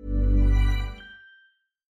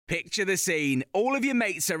 Picture the scene. All of your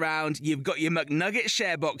mates around, you've got your McNugget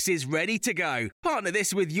share boxes ready to go. Partner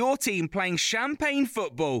this with your team playing champagne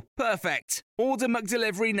football. Perfect. Order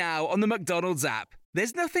McDelivery now on the McDonald's app.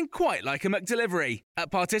 There's nothing quite like a McDelivery.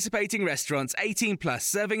 At participating restaurants, 18 plus,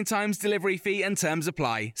 serving times, delivery fee and terms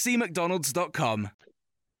apply. See mcdonalds.com.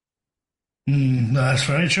 That's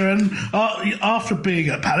very true. And after being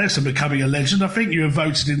at Palace and becoming a legend, I think you were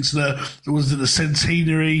voted into the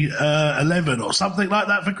centenary 11 or something like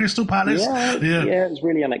that for Crystal Palace. Yeah, it was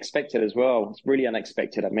really unexpected as well. It's really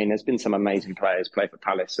unexpected. I mean, there's been some amazing players play for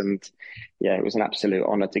Palace, and yeah, it was an absolute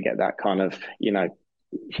honour to get that kind of,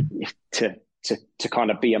 to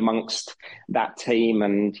kind of be amongst that team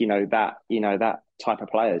and that type of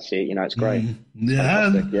players. It's great.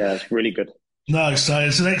 Yeah, it's really good. No, so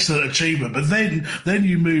it's an excellent achievement. But then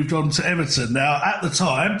you moved on to Everton. Now, at the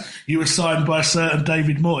time, you were signed by a certain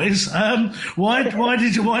David Moyes. Why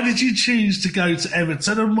did you choose to go to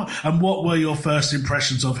Everton, and what were your first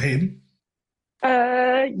impressions of him?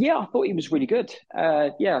 I thought he was really good.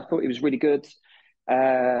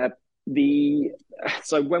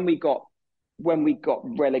 So when we got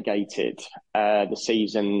relegated the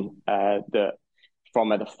season from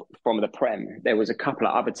the Prem, there was a couple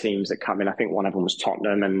of other teams that come in. I think one of them was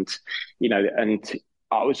Tottenham, and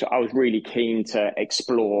I was really keen to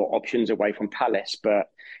explore options away from Palace, but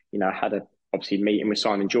I had a obviously meeting with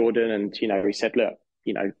Simon Jordan, and he said, look,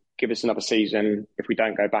 give us another season. If we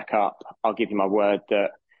don't go back up, I'll give you my word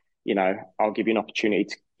that I'll give you an opportunity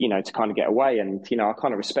to to kind of get away. And I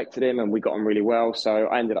kind of respected him, and we got on really well. So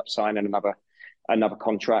I ended up signing another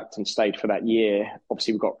contract and stayed for that year.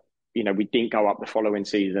 Obviously, we didn't go up the following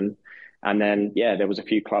season. And then, there was a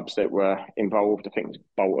few clubs that were involved. I think it was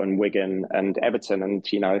Bolton, Wigan and Everton. And,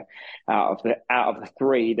 out of the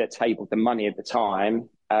three that tabled the money at the time,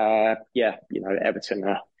 Everton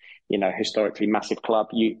are, historically massive club,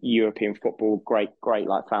 European football, great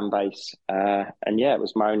like fan base. It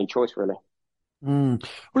was my only choice, really. Well,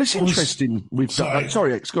 it's interesting.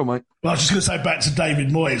 Sorry, X, go on, mate. Well, I was just going to say, back to David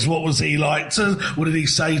Moyes. What was he like? What did he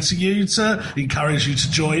say to you to encourage you to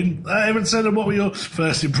join Everton? And what were your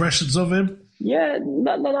first impressions of him? Yeah,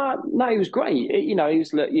 no, he was great. He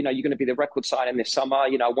was, look, you're going to be the record signing this summer.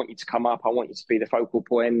 I want you to come up. I want you to be the focal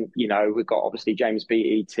point. We've got obviously James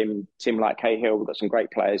Beattie, Tim like Cahill. We've got some great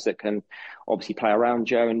players that can obviously play around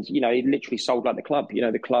you. And he literally sold like the club.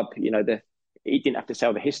 The club. He didn't have to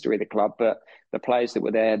sell the history of the club, but the players that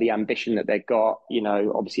were there, the ambition that they got,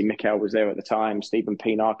 obviously Mikel was there at the time, Stephen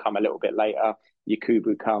Pienaar come a little bit later,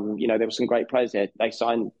 Yakubu come, there were some great players there. They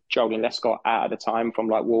signed Joleon Lescott out at the time from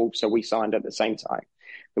Wolves, so we signed at the same time.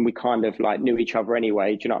 And we kind of knew each other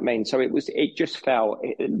anyway, do you know what I mean? So it just felt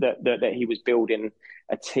that he was building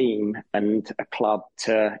a team and a club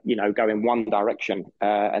to, go in one direction.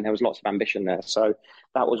 And there was lots of ambition there. So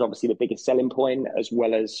that was obviously the biggest selling point, as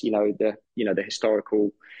well as, the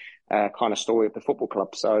historical kind of story of the football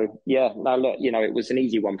club. So, it was an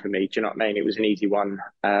easy one for me. Do you know what I mean? It was an easy one.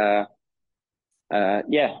 And,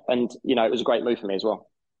 it was a great move for me as well.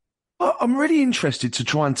 I'm really interested to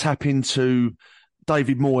try and tap into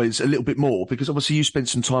David Moyes a little bit more, because obviously you spent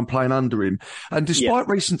some time playing under him, and despite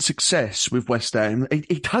recent success with West Ham,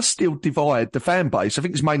 he does still divide the fan base. I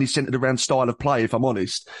think it's mainly centred around style of play, if I'm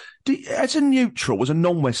honest. As a neutral, as a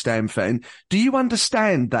non-West Ham fan, do you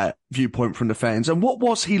understand that viewpoint from the fans, and what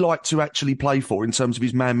was he like to actually play for in terms of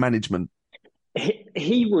his man management?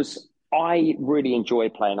 I really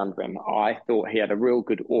enjoyed playing under him. I thought he had a real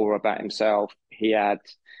good aura about himself. He had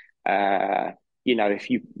if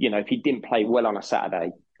he didn't play well on a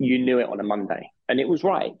Saturday, you knew it on a Monday, and it was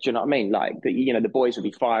right. Do you know what I mean? The boys would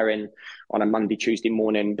be firing on a Monday, Tuesday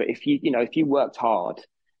morning. But if you worked hard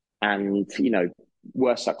and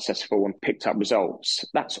were successful and picked up results,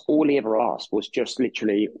 that's all he ever asked, was just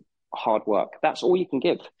literally hard work. That's all you can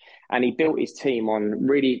give. And he built his team on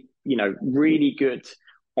really good,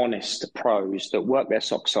 honest pros that work their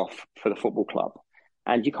socks off for the football club.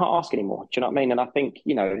 And you can't ask anymore. Do you know what I mean? And I think,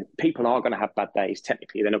 people are going to have bad days.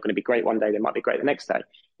 Technically, they're not going to be great one day. They might be great the next day.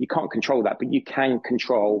 You can't control that, but you can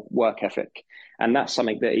control work ethic. And that's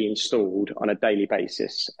something that he installed on a daily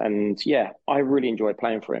basis. And I really enjoyed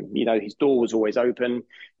playing for him. His door was always open.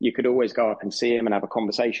 You could always go up and see him and have a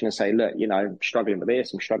conversation and say, look, I'm struggling with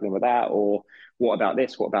this, I'm struggling with that, or what about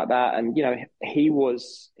this, what about that? And, he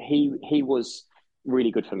was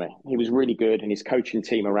really good for me. He was really good, and his coaching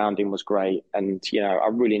team around him was great. And I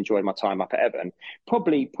really enjoyed my time up at Everton.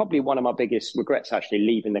 Probably one of my biggest regrets actually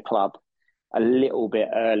leaving the club a little bit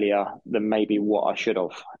earlier than maybe what I should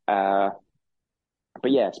have.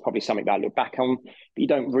 But yeah, it's probably something that I look back on. But you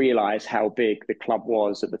don't realise how big the club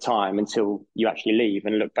was at the time until you actually leave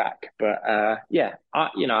and look back. But I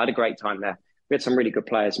had a great time there. We had some really good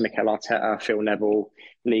players: Mikel Arteta, Phil Neville,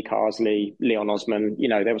 Lee Carsley, Leon Osman.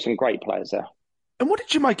 There were some great players there. And what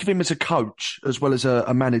did you make of him as a coach as well as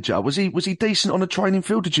a manager? Was he decent on a training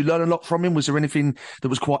field? Did you learn a lot from him? Was there anything that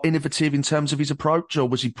was quite innovative in terms of his approach, or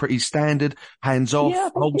was he pretty standard, hands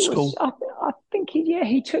off, old school? I think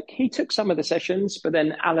he took some of the sessions, but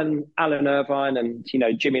then Alan Irvine and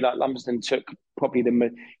Jimmy Lumsden took probably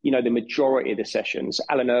the majority of the sessions.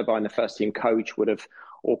 Alan Irvine, the first team coach, would have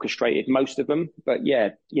orchestrated most of them, but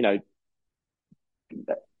I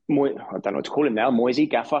don't know what to call him now, Moisey,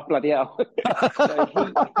 Gaffer, bloody hell. So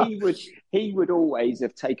he would always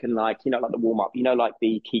have taken like the warm up, like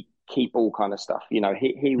the keep ball kind of stuff. He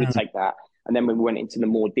would take that. And then when we went into the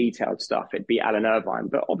more detailed stuff, it'd be Alan Irvine.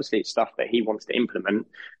 But obviously it's stuff that he wants to implement.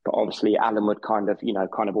 But obviously Alan would kind of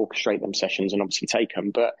orchestrate them sessions and obviously take them.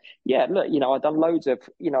 But yeah, look, I've done loads of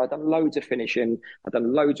finishing. I've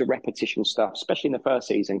done loads of repetition stuff, especially in the first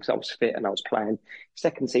season because I was fit and I was playing.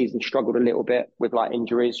 Second season, struggled a little bit with like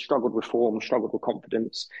injuries, struggled with form, struggled with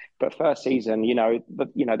confidence. But first season,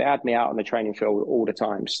 they had me out on the training field all the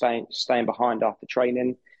time, staying behind after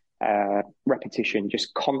training. Repetition,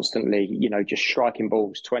 just constantly, just striking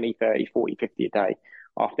balls 20, 30, 40, 50 a day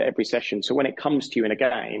after every session. So when it comes to you in a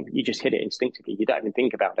game, you just hit it instinctively. You don't even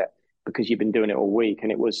think about it because you've been doing it all week.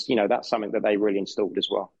 And it was, that's something that they really installed as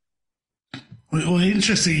well. Well,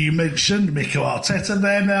 interesting you mentioned Mikel Arteta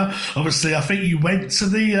there. Now, obviously, I think you went to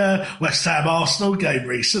the West Ham Arsenal game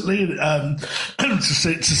recently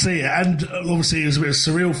to see it, and obviously it was a bit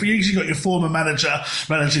surreal for you because you got your former manager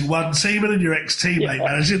managing one team and then your ex-teammate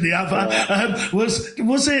managing the other.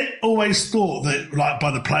 Was it always thought that, like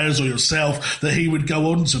by the players or yourself, that he would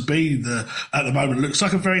go on to be at the moment looks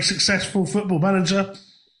like a very successful football manager?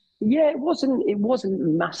 Yeah, it wasn't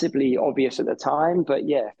massively obvious at the time, but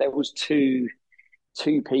yeah, there was two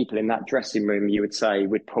people in that dressing room, you would say,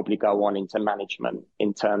 would probably go on into management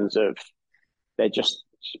in terms of their just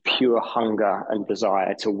pure hunger and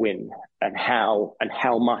desire to win, and how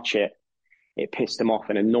much it pissed them off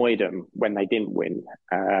and annoyed them when they didn't win,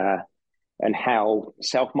 and how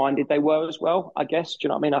self-minded they were as well, I guess. Do you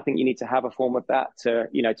know what I mean? I think you need to have a form of that to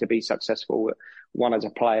be successful, one as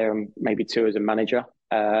a player and maybe two as a manager.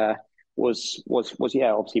 Was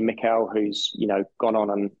obviously Mikel, who's gone on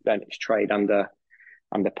and learnt his trade under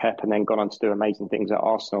Pep and then gone on to do amazing things at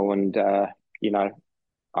Arsenal, and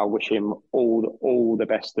I wish him all the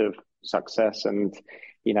best of success, and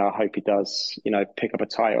I hope he does pick up a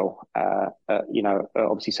title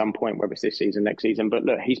obviously some point, whether it's this season, next season. But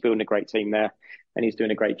look, he's building a great team there and he's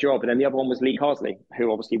doing a great job. And then the other one was Lee Carsley,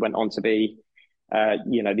 who obviously went on to be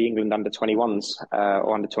the England under 21s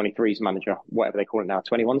or under 23s manager, whatever they call it now,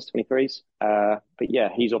 21s, 23s. But yeah,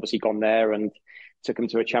 he's obviously gone there and took him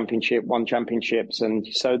to a championship, won championships. And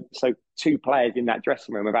so two players in that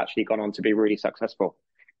dressing room have actually gone on to be really successful.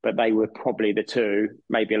 But they were probably the two,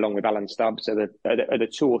 maybe along with Alan Stubbs, are the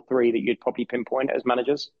two or three that you'd probably pinpoint as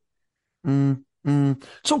managers. Talking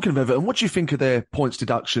of Everton, what do you think of their points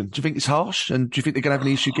deduction? Do you think it's harsh? And do you think they're going to have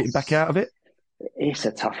any issue getting back out of it? It's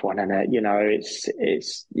a tough one, isn't it?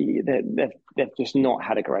 They've just not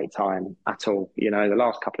had a great time at all. The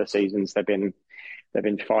last couple of seasons they've been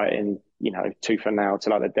fighting, tooth and nail to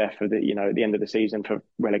like the death of the end of the season for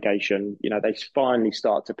relegation. They finally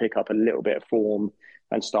start to pick up a little bit of form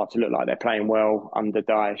and start to look like they're playing well under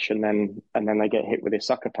Daesh, and then they get hit with this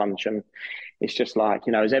sucker punch. And it's just like,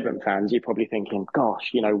 as Everton fans, you're probably thinking,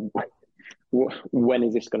 gosh, when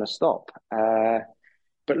is this going to stop?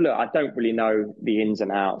 But look, I don't really know the ins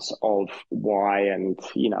and outs of why, and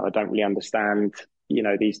I don't really understand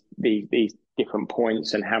these different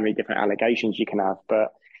points and how many different allegations you can have. But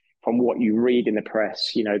from what you read in the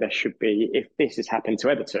press, there should be, if this has happened to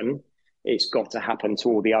Everton, it's got to happen to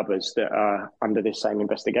all the others that are under this same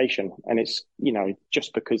investigation. And it's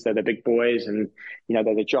just because they're the big boys and they're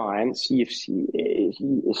the giants, it's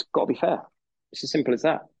got to be fair. It's as simple as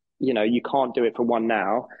that. You can't do it for one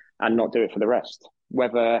now and not do it for the rest.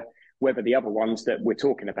 Whether the other ones that we're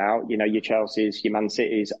talking about, your Chelseas, your Man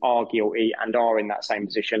Cities, are guilty and are in that same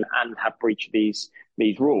position and have breached these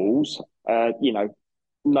rules, no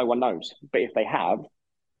one knows. But if they have,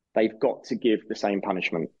 they've got to give the same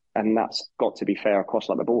punishment, and that's got to be fair across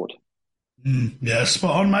like the board. Yeah,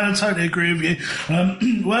 spot on, mate. I totally agree with you.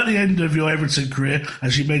 Well, at the end of your Everton career,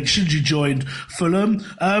 as you mentioned, you joined Fulham.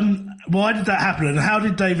 Why did that happen, and how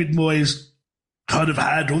did David Moyes kind of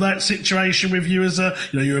handle that situation with you? As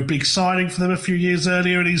you're a big signing for them a few years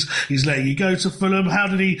earlier, and he's letting you go to Fulham. How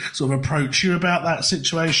did he sort of approach you about that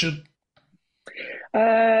situation?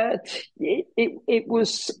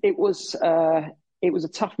 It was a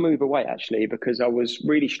tough move away, actually, because I was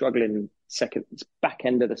really struggling back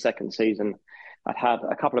end of the second season. I'd had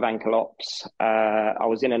a couple of ankle ops. I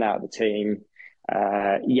was in and out of the team.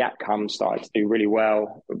 Yatcom started to do really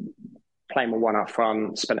well, playing with one up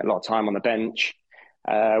front, spent a lot of time on the bench.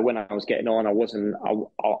 When I was getting on, I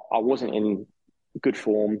wasn't in good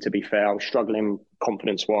form, to be fair. I was struggling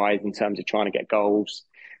confidence-wise in terms of trying to get goals.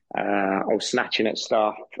 I was snatching at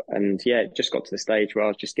stuff, and it just got to the stage where I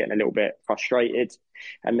was just getting a little bit frustrated.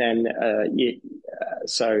 And then,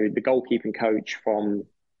 so the goalkeeping coach from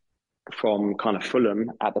kind of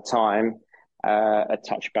Fulham at the time, had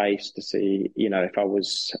touched base to see, if I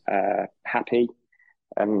was happy,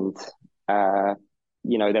 and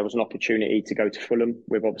there was an opportunity to go to Fulham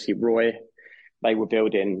with obviously Roy. They were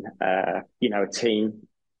building, a team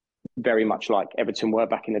very much like Everton were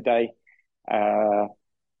back in the day.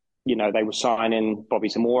 They were signing Bobby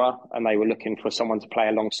Zamora, and they were looking for someone to play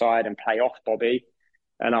alongside and play off Bobby.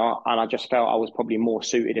 And I just felt I was probably more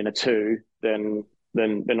suited in a 2 than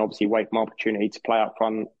obviously wait for my opportunity to play up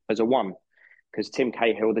front as a 1. Because Tim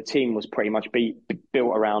Cahill, the team was pretty much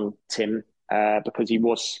built around Tim, because he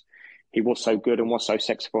was so good and was so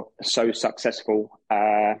successful.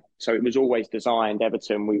 So it was always designed,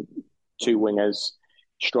 Everton, we 2 wingers,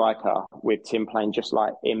 striker, with Tim playing just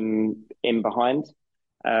like in behind.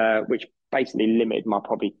 Which basically limited my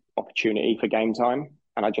probably opportunity for game time.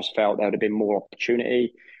 And I just felt there would have been more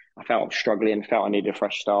opportunity. I felt I was struggling, felt I needed a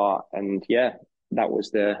fresh start. And that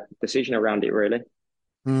was the decision around it, really.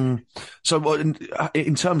 So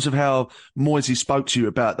in terms of how Moisey spoke to you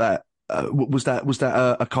about that, was that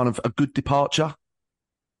a kind of a good departure?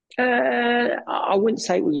 I wouldn't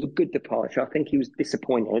say it was a good departure. I think he was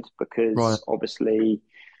disappointed because obviously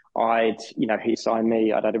he signed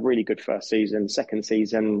me. I'd had a really good first season. Second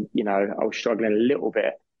season, I was struggling a little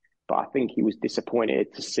bit, but I think he was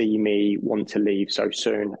disappointed to see me want to leave so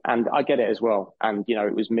soon. And I get it as well. And,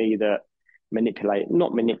 it was me that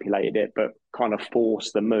not manipulated it, but kind of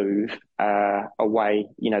forced the move away.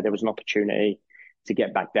 There was an opportunity to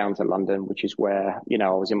get back down to London, which is where, I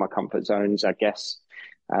was in my comfort zones, I guess.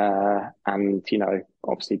 And,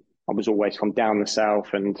 obviously I was always from down the south,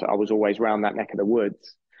 and I was always around that neck of the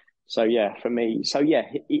woods. So, for me,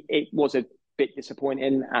 it was a bit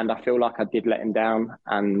disappointing, and I feel like I did let him down.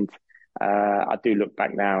 And I do look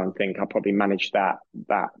back now and think I probably managed that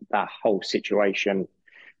whole situation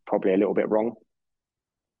probably a little bit wrong.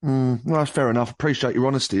 Well, that's fair enough. Appreciate your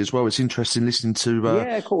honesty as well. It's interesting listening to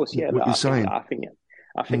of course, what you're saying. I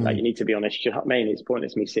think that you need to be honest. You know what I mean? It's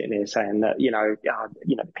pointless me sitting here saying that,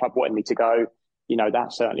 the club wanted me to go.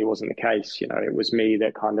 That certainly wasn't the case. It was me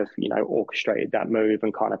that kind of, orchestrated that move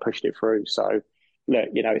and kind of pushed it through. So, look,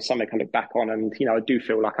 it's something I look back on, and, I do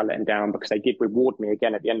feel like I let them down because they did reward me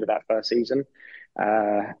again at the end of that first season.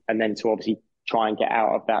 And then to obviously try and get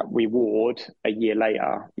out of that reward a year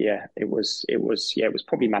later, it was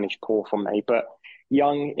probably managed poor from me. But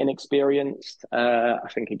young, inexperienced, I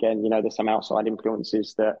think, again, there's some outside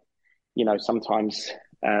influences that, sometimes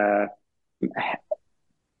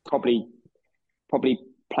probably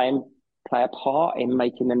play a part in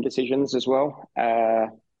making them decisions as well.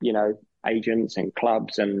 Agents and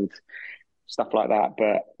clubs and stuff like that.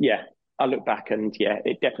 But I look back and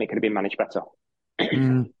it definitely could have been managed better.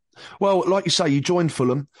 Well, like you say, you joined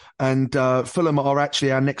Fulham, and Fulham are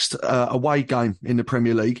actually our next away game in the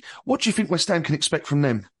Premier League. What do you think West Ham can expect from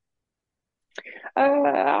them?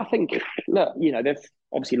 I think, look, they've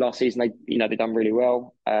obviously last season they've done really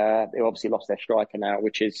well. They obviously lost their striker now,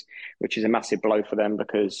 which is a massive blow for them,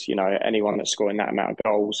 because anyone that's scoring that amount of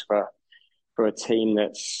goals for a team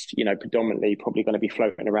that's predominantly probably going to be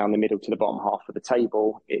floating around the middle to the bottom half of the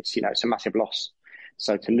table, it's a massive loss.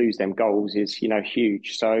 So to lose them goals is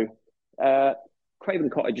huge. So Craven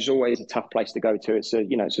Cottage is always a tough place to go to. It's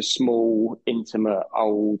a small, intimate,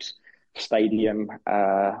 old stadium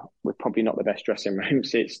with probably not the best dressing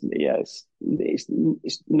rooms. It's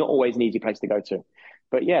not always an easy place to go to.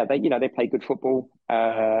 But they play good football.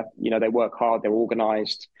 They work hard. They're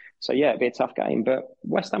organised. So it'd be a tough game. But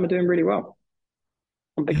West Ham are doing really well.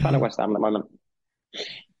 I'm a big fan of West Ham at the moment.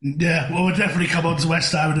 Yeah, well, we'll definitely come on to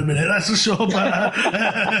West Ham in a minute, that's for sure. But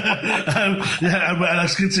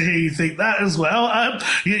that's good to hear you think that as well.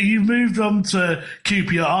 You moved on to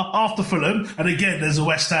QPR after Fulham, and again, there's a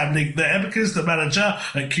West Ham link there because the manager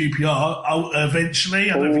at QPR eventually,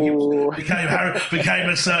 I don't think it became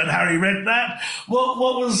a certain Harry Redknapp. What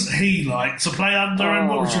was he like to play under, and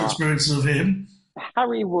what was your experience of him?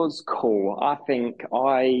 Harry was cool. I think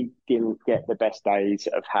I didn't get the best days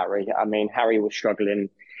of Harry. I mean, Harry was struggling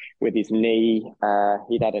with his knee.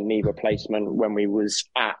 He'd had a knee replacement when we was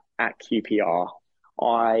at QPR.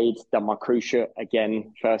 I'd done my cruciate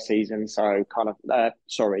again first season, so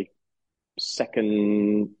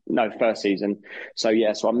first season. So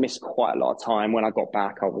I missed quite a lot of time. When I got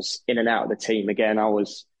back, I was in and out of the team again. I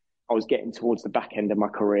was getting towards the back end of my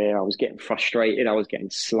career. I was getting frustrated. I was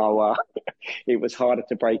getting slower. It was harder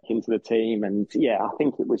to break into the team. And I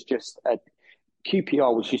think it was just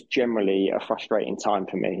QPR was just generally a frustrating time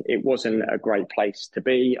for me. It wasn't a great place to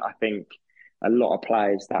be. I think a lot of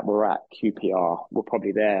players that were at QPR were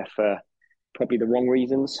probably there for probably the wrong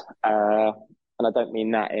reasons. And I don't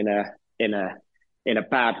mean that in a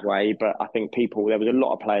bad way, but I think there was a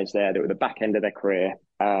lot of players there that were at the back end of their career.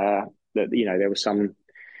 That there was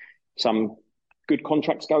some good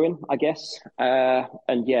contracts going, I guess. There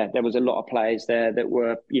was a lot of players there that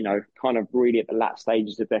were, kind of really at the last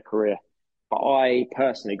stages of their career. But I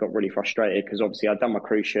personally got really frustrated because obviously I'd done my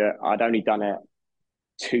cruciate. I'd only done it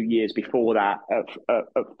 2 years before that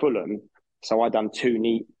at Fulham. So I'd done two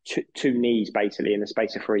knees basically in the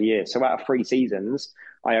space of 3 years. So out of 3 seasons,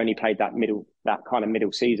 I only played that kind of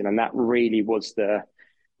middle season. And that really was the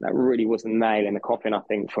nail in the coffin, I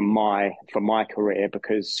think, for my career,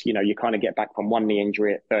 because, you kind of get back from one knee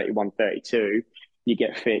injury at 31, 32, you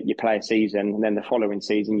get fit, you play a season, and then the following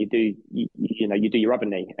season you do your other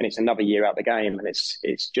knee, and it's another year out of the game, and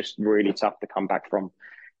it's just really tough to come back from.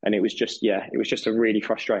 And it was just a really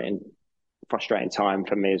frustrating time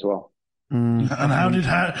for me as well. And how did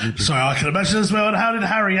I can imagine as well. And how did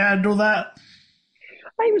Harry handle that?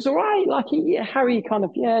 He was all right. Harry kind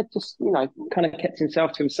of, just, kind of kept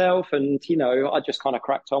himself to himself. And, I just kind of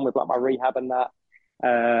cracked on with my rehab and that.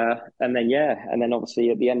 And then obviously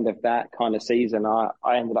at the end of that kind of season,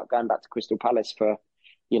 I ended up going back to Crystal Palace for,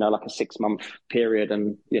 like a 6-month period.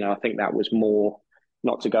 And, I think that was more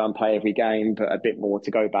not to go and play every game, but a bit more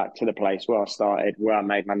to go back to the place where I started, where I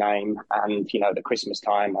made my name. And, the Christmas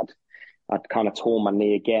time, I'd kind of torn my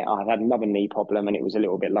knee again. I had another knee problem, and it was a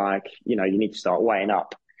little bit like, you need to start weighing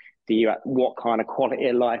up. What kind of quality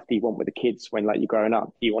of life do you want with the kids when you're growing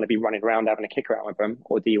up? Do you want to be running around having a kick around with them,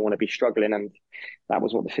 or do you want to be struggling? And that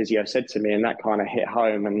was what the physio said to me, and that kind of hit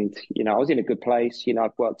home. And, I was in a good place.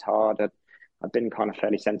 I'd worked hard. I'd been kind of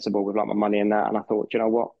fairly sensible with my money and that. And I thought, you know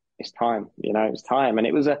what? It's time, it's time. And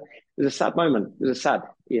it was a sad moment. It was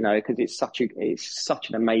because it's such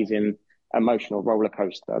an amazing emotional roller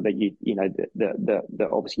coaster that that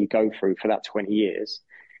obviously you go through for that 20 years,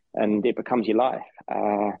 and it becomes your life.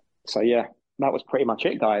 That was pretty much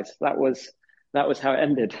it, guys. That was how it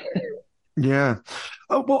ended. Yeah.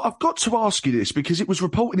 Oh, well, I've got to ask you this because it was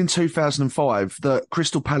reported in 2005 that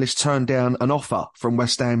Crystal Palace turned down an offer from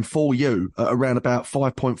West Ham for you at around about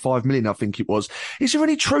 5.5 million, I think it was. Is there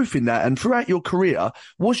any truth in that? And throughout your career,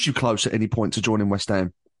 was you close at any point to joining West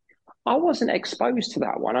Ham? I wasn't exposed to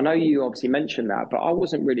that one. I know you obviously mentioned that, but I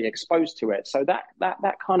wasn't really exposed to it. So that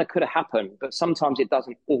kind of could have happened, but sometimes it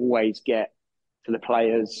doesn't always get to the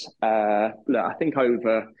players. Look, I think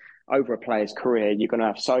over a player's career, you're going to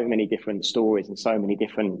have so many different stories and so many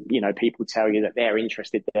different, people tell you that they're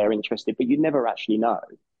interested, but you never actually know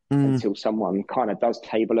until someone kind of does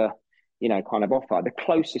table a, kind of offer. The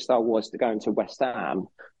closest I was to going to West Ham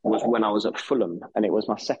was when I was at Fulham, and it was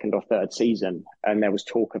my 2nd or 3rd season. And there was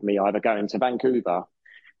talk of me either going to Vancouver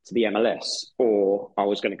to the MLS, or I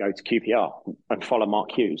was going to go to QPR and follow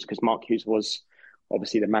Mark Hughes, because Mark Hughes was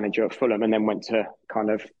obviously the manager of Fulham and then went to kind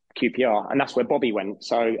of QPR, and that's where Bobby went.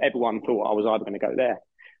 So everyone thought I was either going to go there.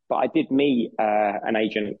 But I did meet an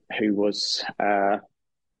agent who was,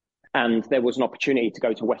 and there was an opportunity to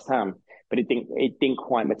go to West Ham, but it didn't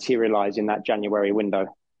quite materialise in that January window.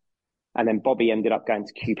 And then Bobby ended up going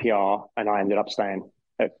to QPR, and I ended up staying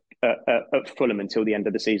at Fulham until the end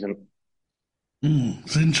of the season.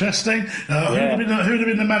 It's interesting. Who would have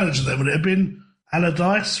been the manager then? Would it have been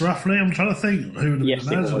Allardyce, roughly. I'm trying to think who would have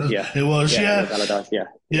been that. It was, It was Allardyce, yeah.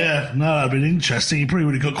 Yeah, no, that'd been interesting. He probably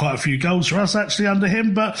would have got quite a few goals for us actually under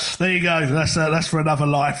him, but there you go. That's for another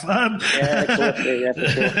life. For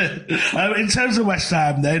sure. In terms of West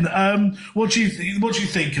Ham, then, what do you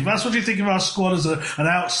think of us? What do you think of our squad as an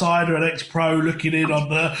outsider, an ex-pro looking in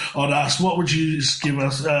on us? What would you give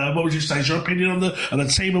us? What would you say is your opinion on the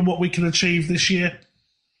team and what we can achieve this year?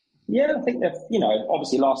 Yeah, I think that,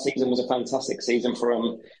 obviously last season was a fantastic season for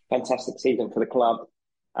them, fantastic season for the club.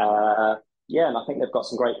 And I think they've got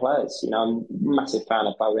some great players. I'm a massive fan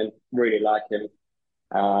of Bowen, really like him.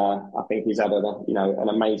 I think he's had an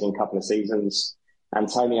amazing couple of seasons.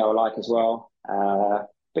 Antonio I like as well.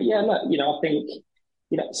 But yeah, look, I think,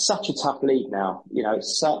 it's such a tough league now.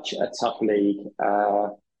 It's such a tough league.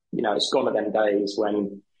 It's gone to them days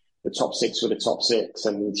when the top six were the top six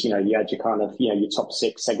and, you had your kind of, your top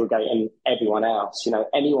six segregating everyone else.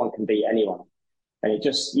 Anyone can beat anyone. And it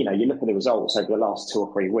just, you look at the results over the last 2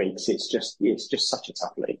 or 3 weeks, it's just such a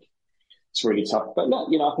tough league. It's really tough. But look,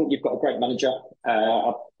 I think you've got a great manager.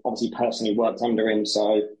 I've obviously personally worked under him,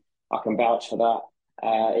 so I can vouch for that.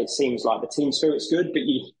 It seems like the team spirit's good, but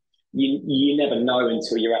you never know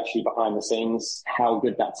until you're actually behind the scenes how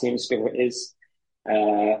good that team spirit is.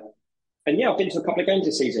 And yeah, I've been to a couple of games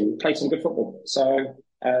this season, played some good football. So,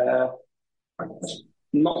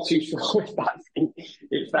 not too sure if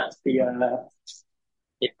that's the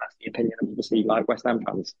opinion of obviously like West Ham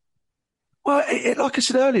fans. Well, like I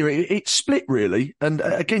said earlier, it's split really. And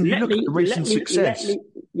again, you look at the recent success.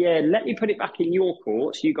 Let me put it back in your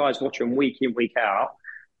court. You guys watch them week in, week out.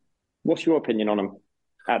 What's your opinion on them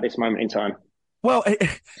at this moment in time? Well, do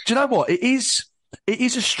you know what? It is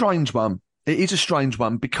a strange one. It is a strange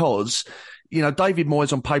one because, David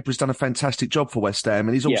Moyes on paper has done a fantastic job for West Ham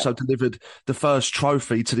and he's also delivered the first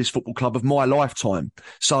trophy to this football club of my lifetime.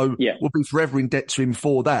 So we'll be forever in debt to him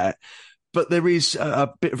for that. But there is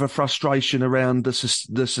a bit of a frustration around the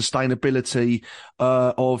sustainability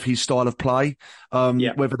of his style of play,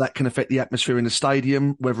 whether that can affect the atmosphere in the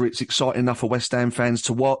stadium, whether it's exciting enough for West Ham fans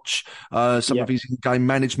to watch. Some of his game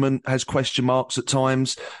management has question marks at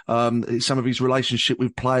times. Some of his relationship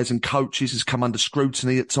with players and coaches has come under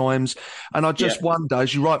scrutiny at times. And I just wonder,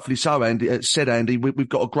 as you rightfully so, Andy, we've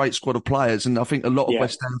got a great squad of players. And I think a lot of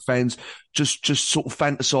West Ham fans just sort of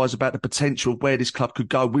fantasize about the potential of where this club could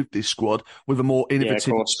go with this squad, with a more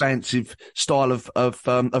innovative, expansive style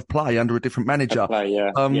of play under a different manager.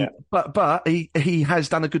 But he has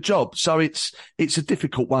done a good job. So it's a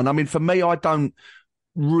difficult one. I mean, for me, I don't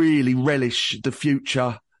really relish the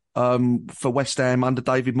future for West Ham under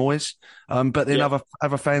David Moyes. But then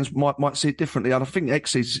other fans might see it differently. And I think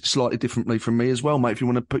X sees it slightly differently from me as well, mate, if you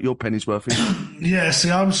want to put your pennies worth in. Yeah, see,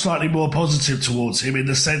 I'm slightly more positive towards him in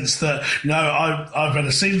the sense that, I've had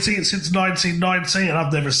a season ticket since 1990 and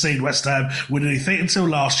I've never seen West Ham win anything until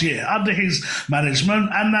last year under his management.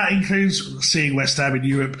 And that includes seeing West Ham in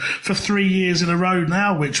Europe for 3 years in a row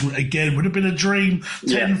now, which again would have been a dream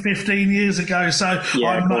 10, 15 years ago. So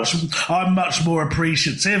I'm much more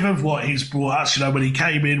appreciative of what he's brought us. When he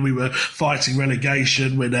came in, we were fighting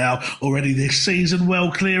relegation. We're now already this season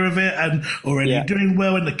well clear of it and already doing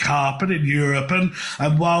well in the Cup and in Europe.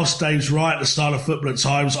 And whilst Dave's right, the style of football at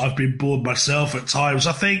times, I've been bored myself at times.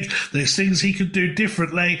 I think there's things he could do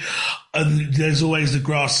differently. And there's always the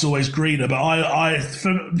grass is always greener. But I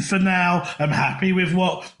for now, I'm happy with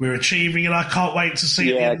what we're achieving, and I can't wait to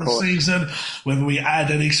see at the end of the season whether we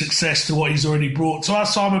add any success to what he's already brought to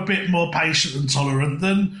us. So I'm a bit more patient and tolerant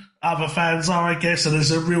than other fans are, I guess. And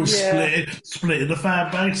there's a real split in the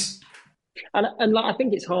fan base. And I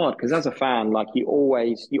think it's hard because as a fan, you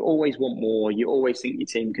always want more. You always think your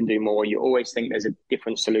team can do more. You always think there's a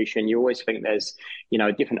different solution. You always think there's,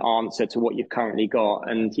 a different answer to what you've currently got.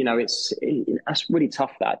 And, that's really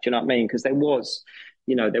tough that, do you know what I mean? Because there was,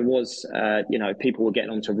 people were getting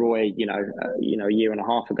onto Roy, a year and a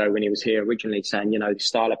half ago when he was here originally saying, the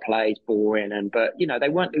style of play is boring. But they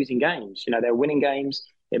weren't losing games. They were winning games.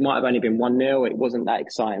 It might have only been 1-0. It wasn't that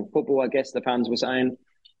exciting football, I guess the fans were saying.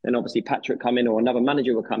 Then obviously Patrick come in or another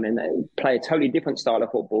manager will come in and play a totally different style of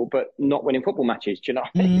football, but not winning football matches. Do you know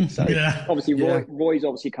what I mean? So obviously Roy's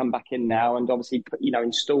obviously come back in now and obviously,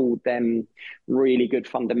 installed them really good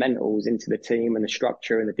fundamentals into the team and the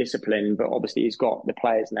structure and the discipline. But obviously he's got the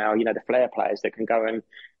players now, the flair players that can go and,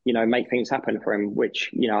 make things happen for him,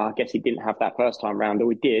 which, I guess he didn't have that first time round, or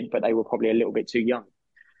he did, but they were probably a little bit too young.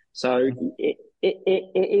 So it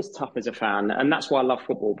is tough as a fan. And that's why I love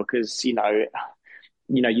football because,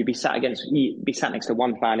 you'd be sat next to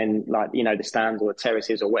one fan in the stands or the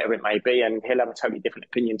terraces or whatever it may be, and he'll have a totally different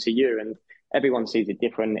opinion to you. And everyone sees it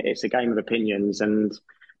different. It's a game of opinions, and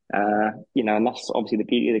And that's obviously the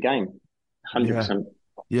beauty of the game. 100%.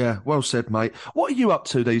 Yeah, well said, mate. What are you up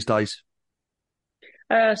to these days?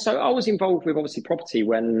 So I was involved with obviously property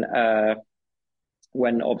when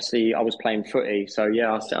obviously I was playing footy. So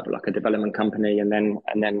I set up like a development company, and then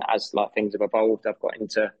as like things have evolved, I've got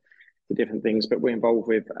into the different things. But we're involved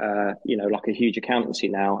with like a huge accountancy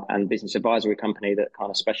now and business advisory company that kind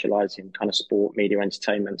of specialise in kind of sport, media,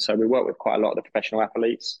 entertainment. So we work with quite a lot of the professional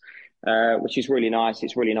athletes, which is really nice.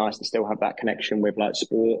 It's really nice to still have that connection with like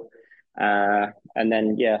sport. And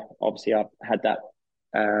then obviously I've had that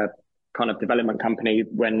kind of development company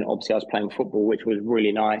when obviously I was playing football, which was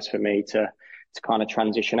really nice for me to kind of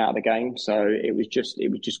transition out of the game. So it was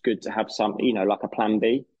just good to have some, like a plan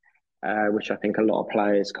B, which I think a lot of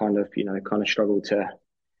players kind of struggle to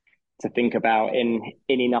think about in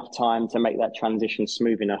enough time to make that transition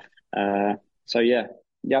smooth enough. I've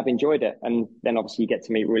enjoyed it. And then obviously you get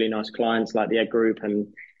to meet really nice clients like the Egg Group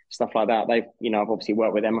and stuff like that. I've obviously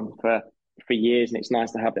worked with them for years, and it's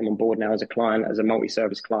nice to have them on board now as a client, as a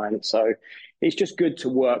multi-service client. So it's just good to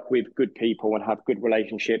work with good people and have good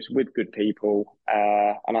relationships with good people.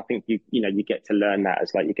 And I think you get to learn that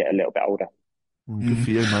as like you get a little bit older. Good for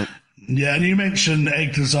you, mate. Yeah, and you mentioned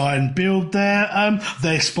Egg Design Build there.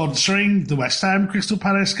 They're sponsoring the West Ham Crystal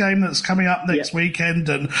Palace game that's coming up next weekend,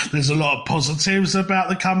 and there's a lot of positives about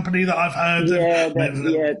the company that I've heard.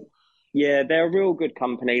 Yeah, they're a real good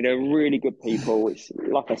company. They're really good people. It's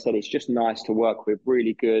like I said, it's just nice to work with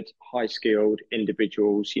really good, high-skilled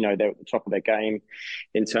individuals. They're at the top of their game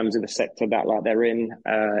in terms of the sector that they're in.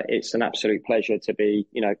 It's an absolute pleasure to be,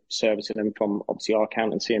 servicing them from obviously our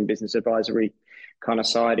accountancy and business advisory kind of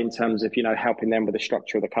side in terms of, helping them with the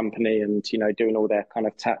structure of the company and, doing all their kind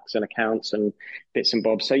of tax and accounts and bits and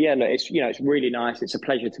bobs. So it's really nice. It's a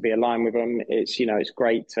pleasure to be aligned with them. It's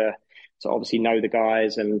great to obviously know the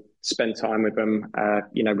guys and spend time with them.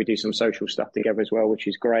 We do some social stuff together as well, which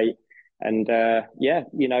is great. And they're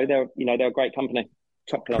a great company.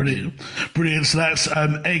 Top club. Brilliant. So that's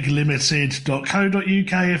egglimited.co.uk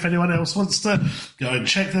if anyone else wants to go and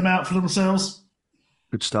check them out for themselves.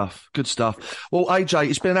 Good stuff. Well, AJ,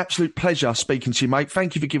 it's been an absolute pleasure speaking to you, mate.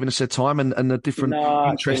 Thank you for giving us your time and the different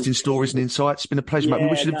interesting stories and insights. It's been a pleasure, mate. We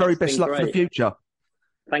wish you the very best luck for the future.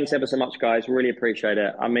 Thanks ever so much, guys. Really appreciate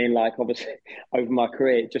it. I mean, like, obviously, over my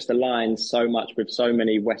career, it just aligns so much with so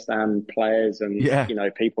many West Ham players and,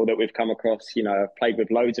 people that we've come across. I've played with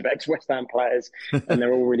loads of ex-West Ham players and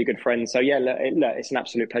they're all really good friends. So, it's an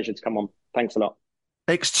absolute pleasure to come on. Thanks a lot.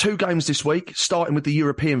 Next 2 games this week, starting with the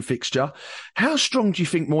European fixture. How strong do you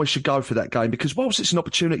think Moyes should go for that game? Because whilst it's an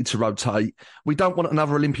opportunity to rotate, we don't want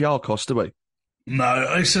another Olympiacos, do we?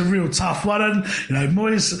 No, it's a real tough one. And,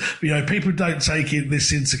 Moyes, people don't take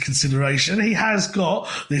this into consideration. He has got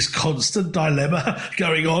this constant dilemma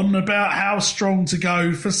going on about how strong to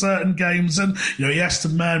go for certain games. And, he has to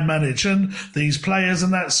manage and these players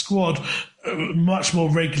and that squad much more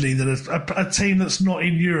regularly than a team that's not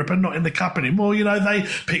in Europe and not in the Cup anymore. They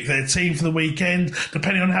pick their team for the weekend.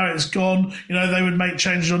 Depending on how it's gone, they would make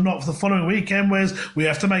changes or not for the following weekend, whereas we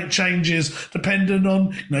have to make changes depending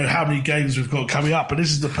on, how many games we've got coming up. And this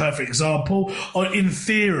is the perfect example. In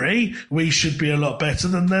theory, we should be a lot better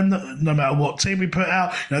than them, no matter what team we put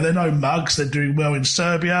out. They're no mugs. They're doing well in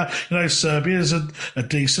Serbia. Serbia is a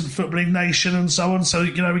decent footballing nation and so on. So,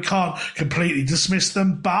 we can't completely dismiss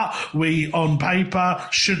them, but we, on paper,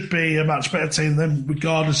 should be a much better team than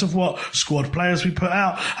regardless of what squad players we put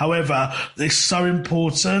out. However, it's so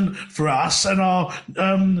important for us and our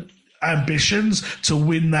ambitions to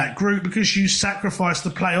win that group, because you sacrifice the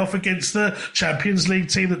playoff against the Champions League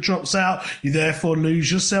team that drops out. You therefore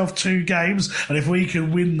lose yourself 2 games. And if we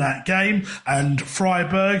can win that game and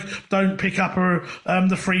Freiburg don't pick up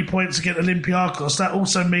the 3 points against Olympiacos, that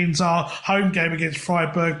also means our home game against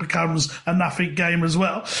Freiburg becomes a nothing game as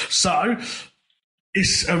well. So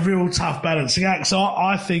it's a real tough balancing act. So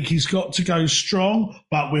I think he's got to go strong,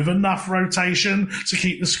 but with enough rotation to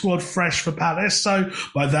keep the squad fresh for Palace. So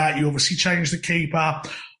by that, you obviously change the keeper. I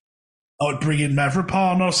would bring in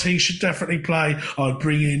Mavropanos, he should definitely play. I would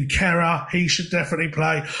bring in Kera, he should definitely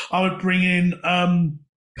play. I would bring in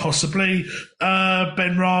possibly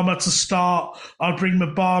Benrahma to start. I'd bring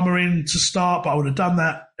Mabama in to start, but I would have done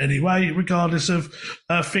that anyway, regardless of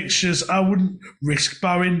fixtures. I wouldn't risk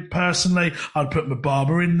Bowen personally. I'd put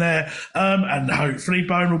Mabama in there, and hopefully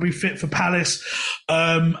Bowen will be fit for Palace.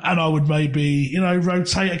 And I would maybe,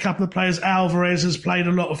 rotate a couple of players. Alvarez has played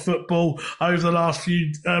a lot of football over the last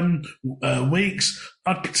few weeks.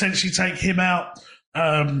 I'd potentially take him out.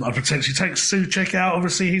 I'd potentially take Souček out.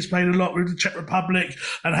 Obviously, he's played a lot with the Czech Republic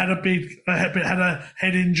and had a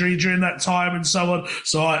head injury during that time and so on.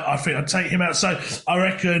 So I think I'd take him out. So I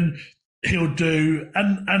reckon he'll do,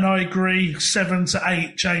 and I agree, 7 to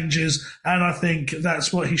 8 changes, and I think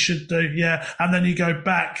that's what he should do. Yeah, and then you go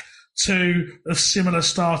back to a similar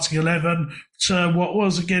starting 11 to what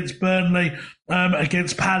was against Burnley,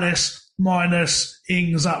 against Palace, minus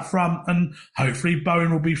Ings up front, and hopefully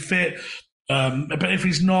Bowen will be fit. But if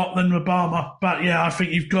he's not, then Mbama. But yeah, I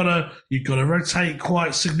think you've got to rotate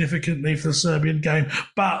quite significantly for the Serbian game,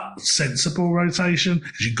 but sensible rotation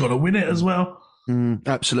because you've got to win it as well.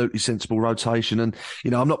 Absolutely sensible rotation. And,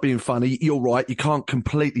 I'm not being funny. You're right. You can't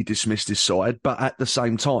completely dismiss this side. But at the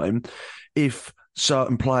same time, if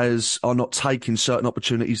certain players are not taking certain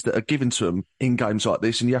opportunities that are given to them in games like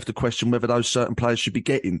this, and you have to question whether those certain players should be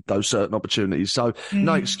getting those certain opportunities. So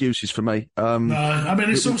no excuses for me. No, I mean,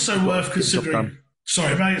 it's also worth considering.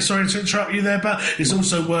 Sorry, mate. Sorry to interrupt you there, but it's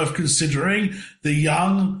also worth considering the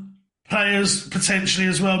young players potentially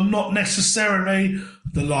as well, not necessarily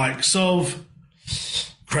the likes of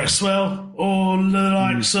Cresswell or the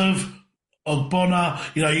likes of Ogbonna.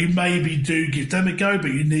 You maybe do give them a go,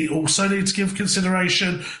 but you also need to give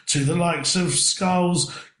consideration to the likes of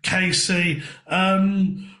Scholes, Casey,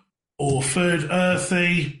 Orford,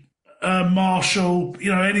 Earthy, Marshall,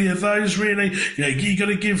 any of those really. You got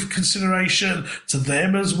to give consideration to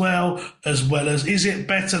them as well as is it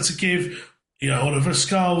better to give Oliver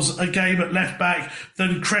Scholes a game at left back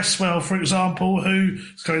than Cresswell, for example, who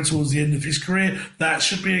is going towards the end of his career? That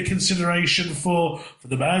should be a consideration for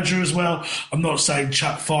the manager as well. I'm not saying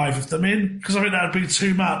chuck 5 of them in, because I think that would be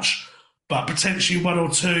too much, but potentially 1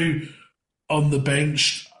 or 2 on the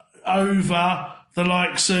bench over the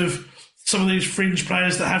likes of some of these fringe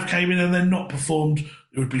players that have came in and then not performed.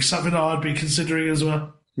 It would be something that I'd be considering as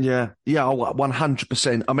well. Yeah,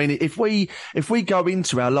 100%. I mean, if we go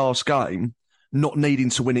into our last game not needing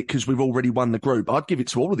to win it because we've already won the group, I'd give it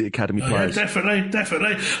to all of the academy players. Yeah, definitely,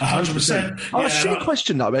 100%. Oh, a silly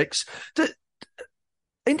question though, X.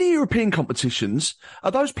 In the European competitions,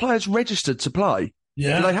 are those players registered to play?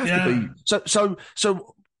 Yeah, do they have to be? So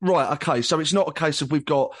right, okay. So it's not a case of we've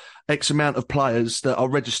got X amount of players that are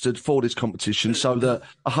registered for this competition, so that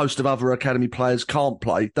a host of other academy players can't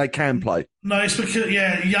play. They can play. No, it's because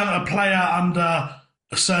a player under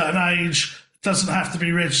a certain age doesn't have to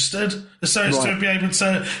be registered. So it's to be able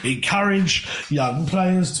to encourage young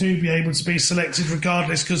players to be able to be selected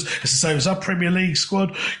regardless, because it's the same as our Premier League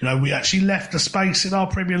squad. We actually left a space in our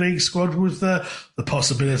Premier League squad with the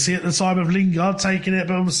possibility at the time of Lingard taking it,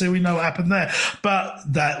 but obviously we know what happened there. But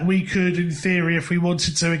that we could, in theory, if we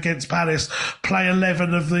wanted to against Palace, play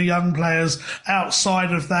 11 of the young players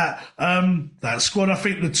outside of that squad. I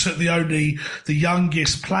think the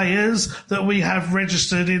youngest players that we have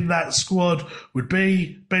registered in that squad would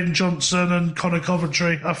be Ben Johnson and Connor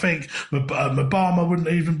Coventry. I think Mbama wouldn't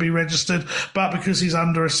even be registered, but because he's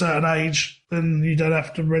under a certain age, then you don't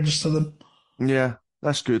have to register them. Yeah.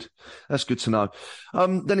 That's good. That's good to know.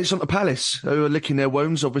 Then it's on to Palace, who are licking their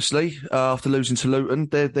wounds, obviously, after losing to Luton.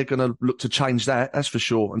 They're going to look to change that's for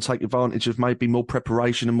sure, and take advantage of maybe more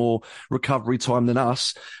preparation and more recovery time than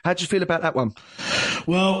us. How do you feel about that one?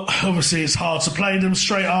 Well, obviously it's hard to play them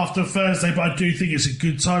straight after Thursday, but I do think it's a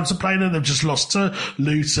good time to play them. They've just lost to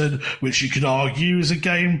Luton, which you could argue is a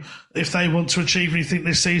game, if they want to achieve anything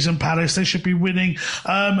this season, Palace, they should be winning.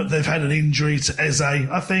 They've had an injury to Eze,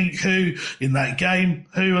 I think, who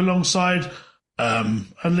alongside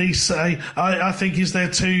Elise, I think is their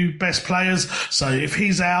 2 best players. So if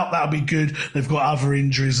he's out, that'll be good. They've got other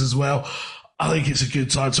injuries as well. I think it's a good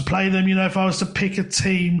time to play them. If I was to pick a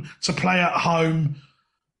team to play at home,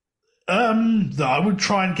 that I would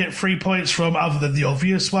try and get 3 points from, other than the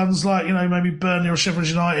obvious ones, like, maybe Burnley or Sheffield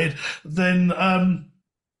United, then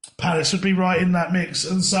Palace would be right in that mix.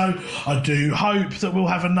 And so I do hope that we'll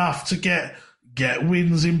have enough to get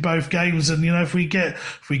wins in both games. And, if we get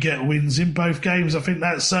wins in both games, I think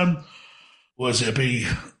that's, 6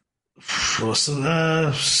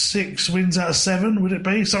 wins out of 7, would it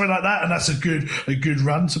be? Something like that. And that's a good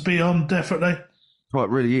run to be on, definitely. Well, it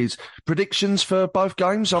really is. Predictions for both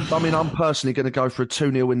games? I'm personally going to go for a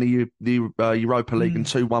 2-0 in the Europa League and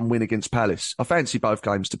 2-1 win against Palace. I fancy both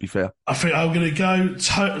games, to be fair. I think I'm going to go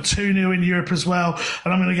 2-0 in Europe as well,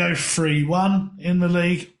 and I'm going to go 3-1 in the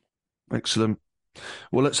league. Excellent.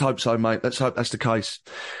 Well, let's hope so, mate. Let's hope that's the case.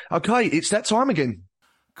 Okay, it's that time again.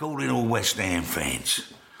 Calling all West Ham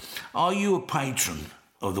fans. Are you a patron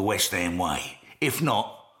of the West Ham way? If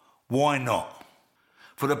not, why not?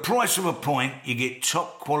 For the price of a pint, you get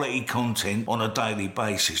top quality content on a daily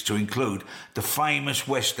basis, to include the famous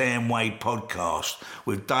West Ham Way podcast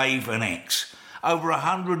with Dave and X, over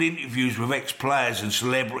 100 interviews with ex-players and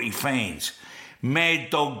celebrity fans,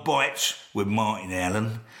 Mad Dog Bites with Martin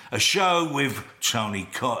Allen, a show with Tony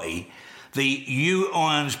Cotty, the U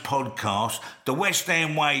Irons podcast, the West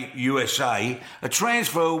Ham Way USA, a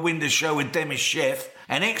transfer window show with Demis Chef,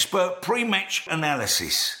 and expert pre-match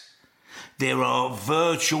analysis. There are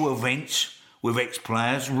virtual events with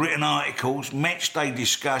ex-players, written articles, match day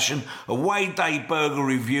discussion, away day burger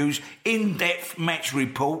reviews, in-depth match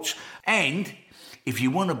reports, and if you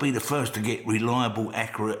want to be the first to get reliable,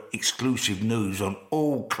 accurate, exclusive news on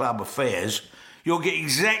all club affairs, you'll get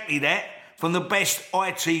exactly that from the best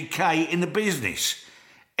ITK in the business,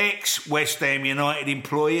 ex-West Ham United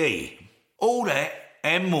employee. All that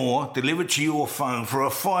and more delivered to your phone for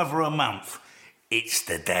 $5 a month. It's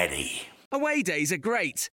the daddy. Away days are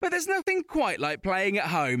great, but there's nothing quite like playing at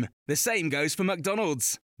home. The same goes for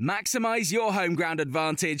McDonald's. Maximise your home ground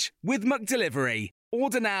advantage with McDelivery.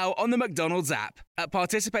 Order now on the McDonald's app. At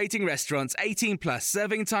participating restaurants, 18 plus,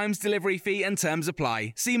 serving times, delivery fee and terms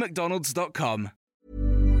apply. See mcdonalds.com.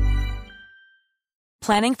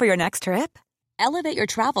 Planning for your next trip? Elevate your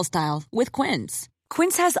travel style with Quince.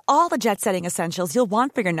 Quince has all the jet-setting essentials you'll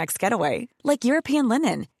want for your next getaway, like European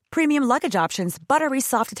linen, premium luggage options, buttery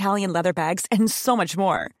soft Italian leather bags, and so much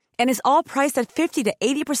more. And is all priced at 50 to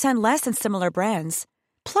 80% less than similar brands.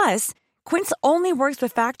 Plus, Quince only works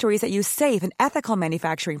with factories that use safe and ethical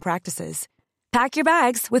manufacturing practices. Pack your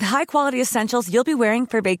bags with high-quality essentials you'll be wearing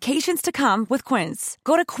for vacations to come with Quince.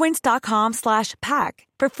 Go to quince.com/pack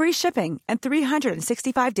for free shipping and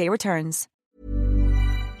 365-day returns.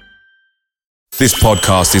 This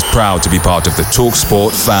podcast is proud to be part of the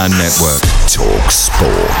TalkSport Fan Network.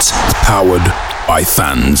 TalkSport. Powered by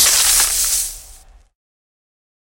fans.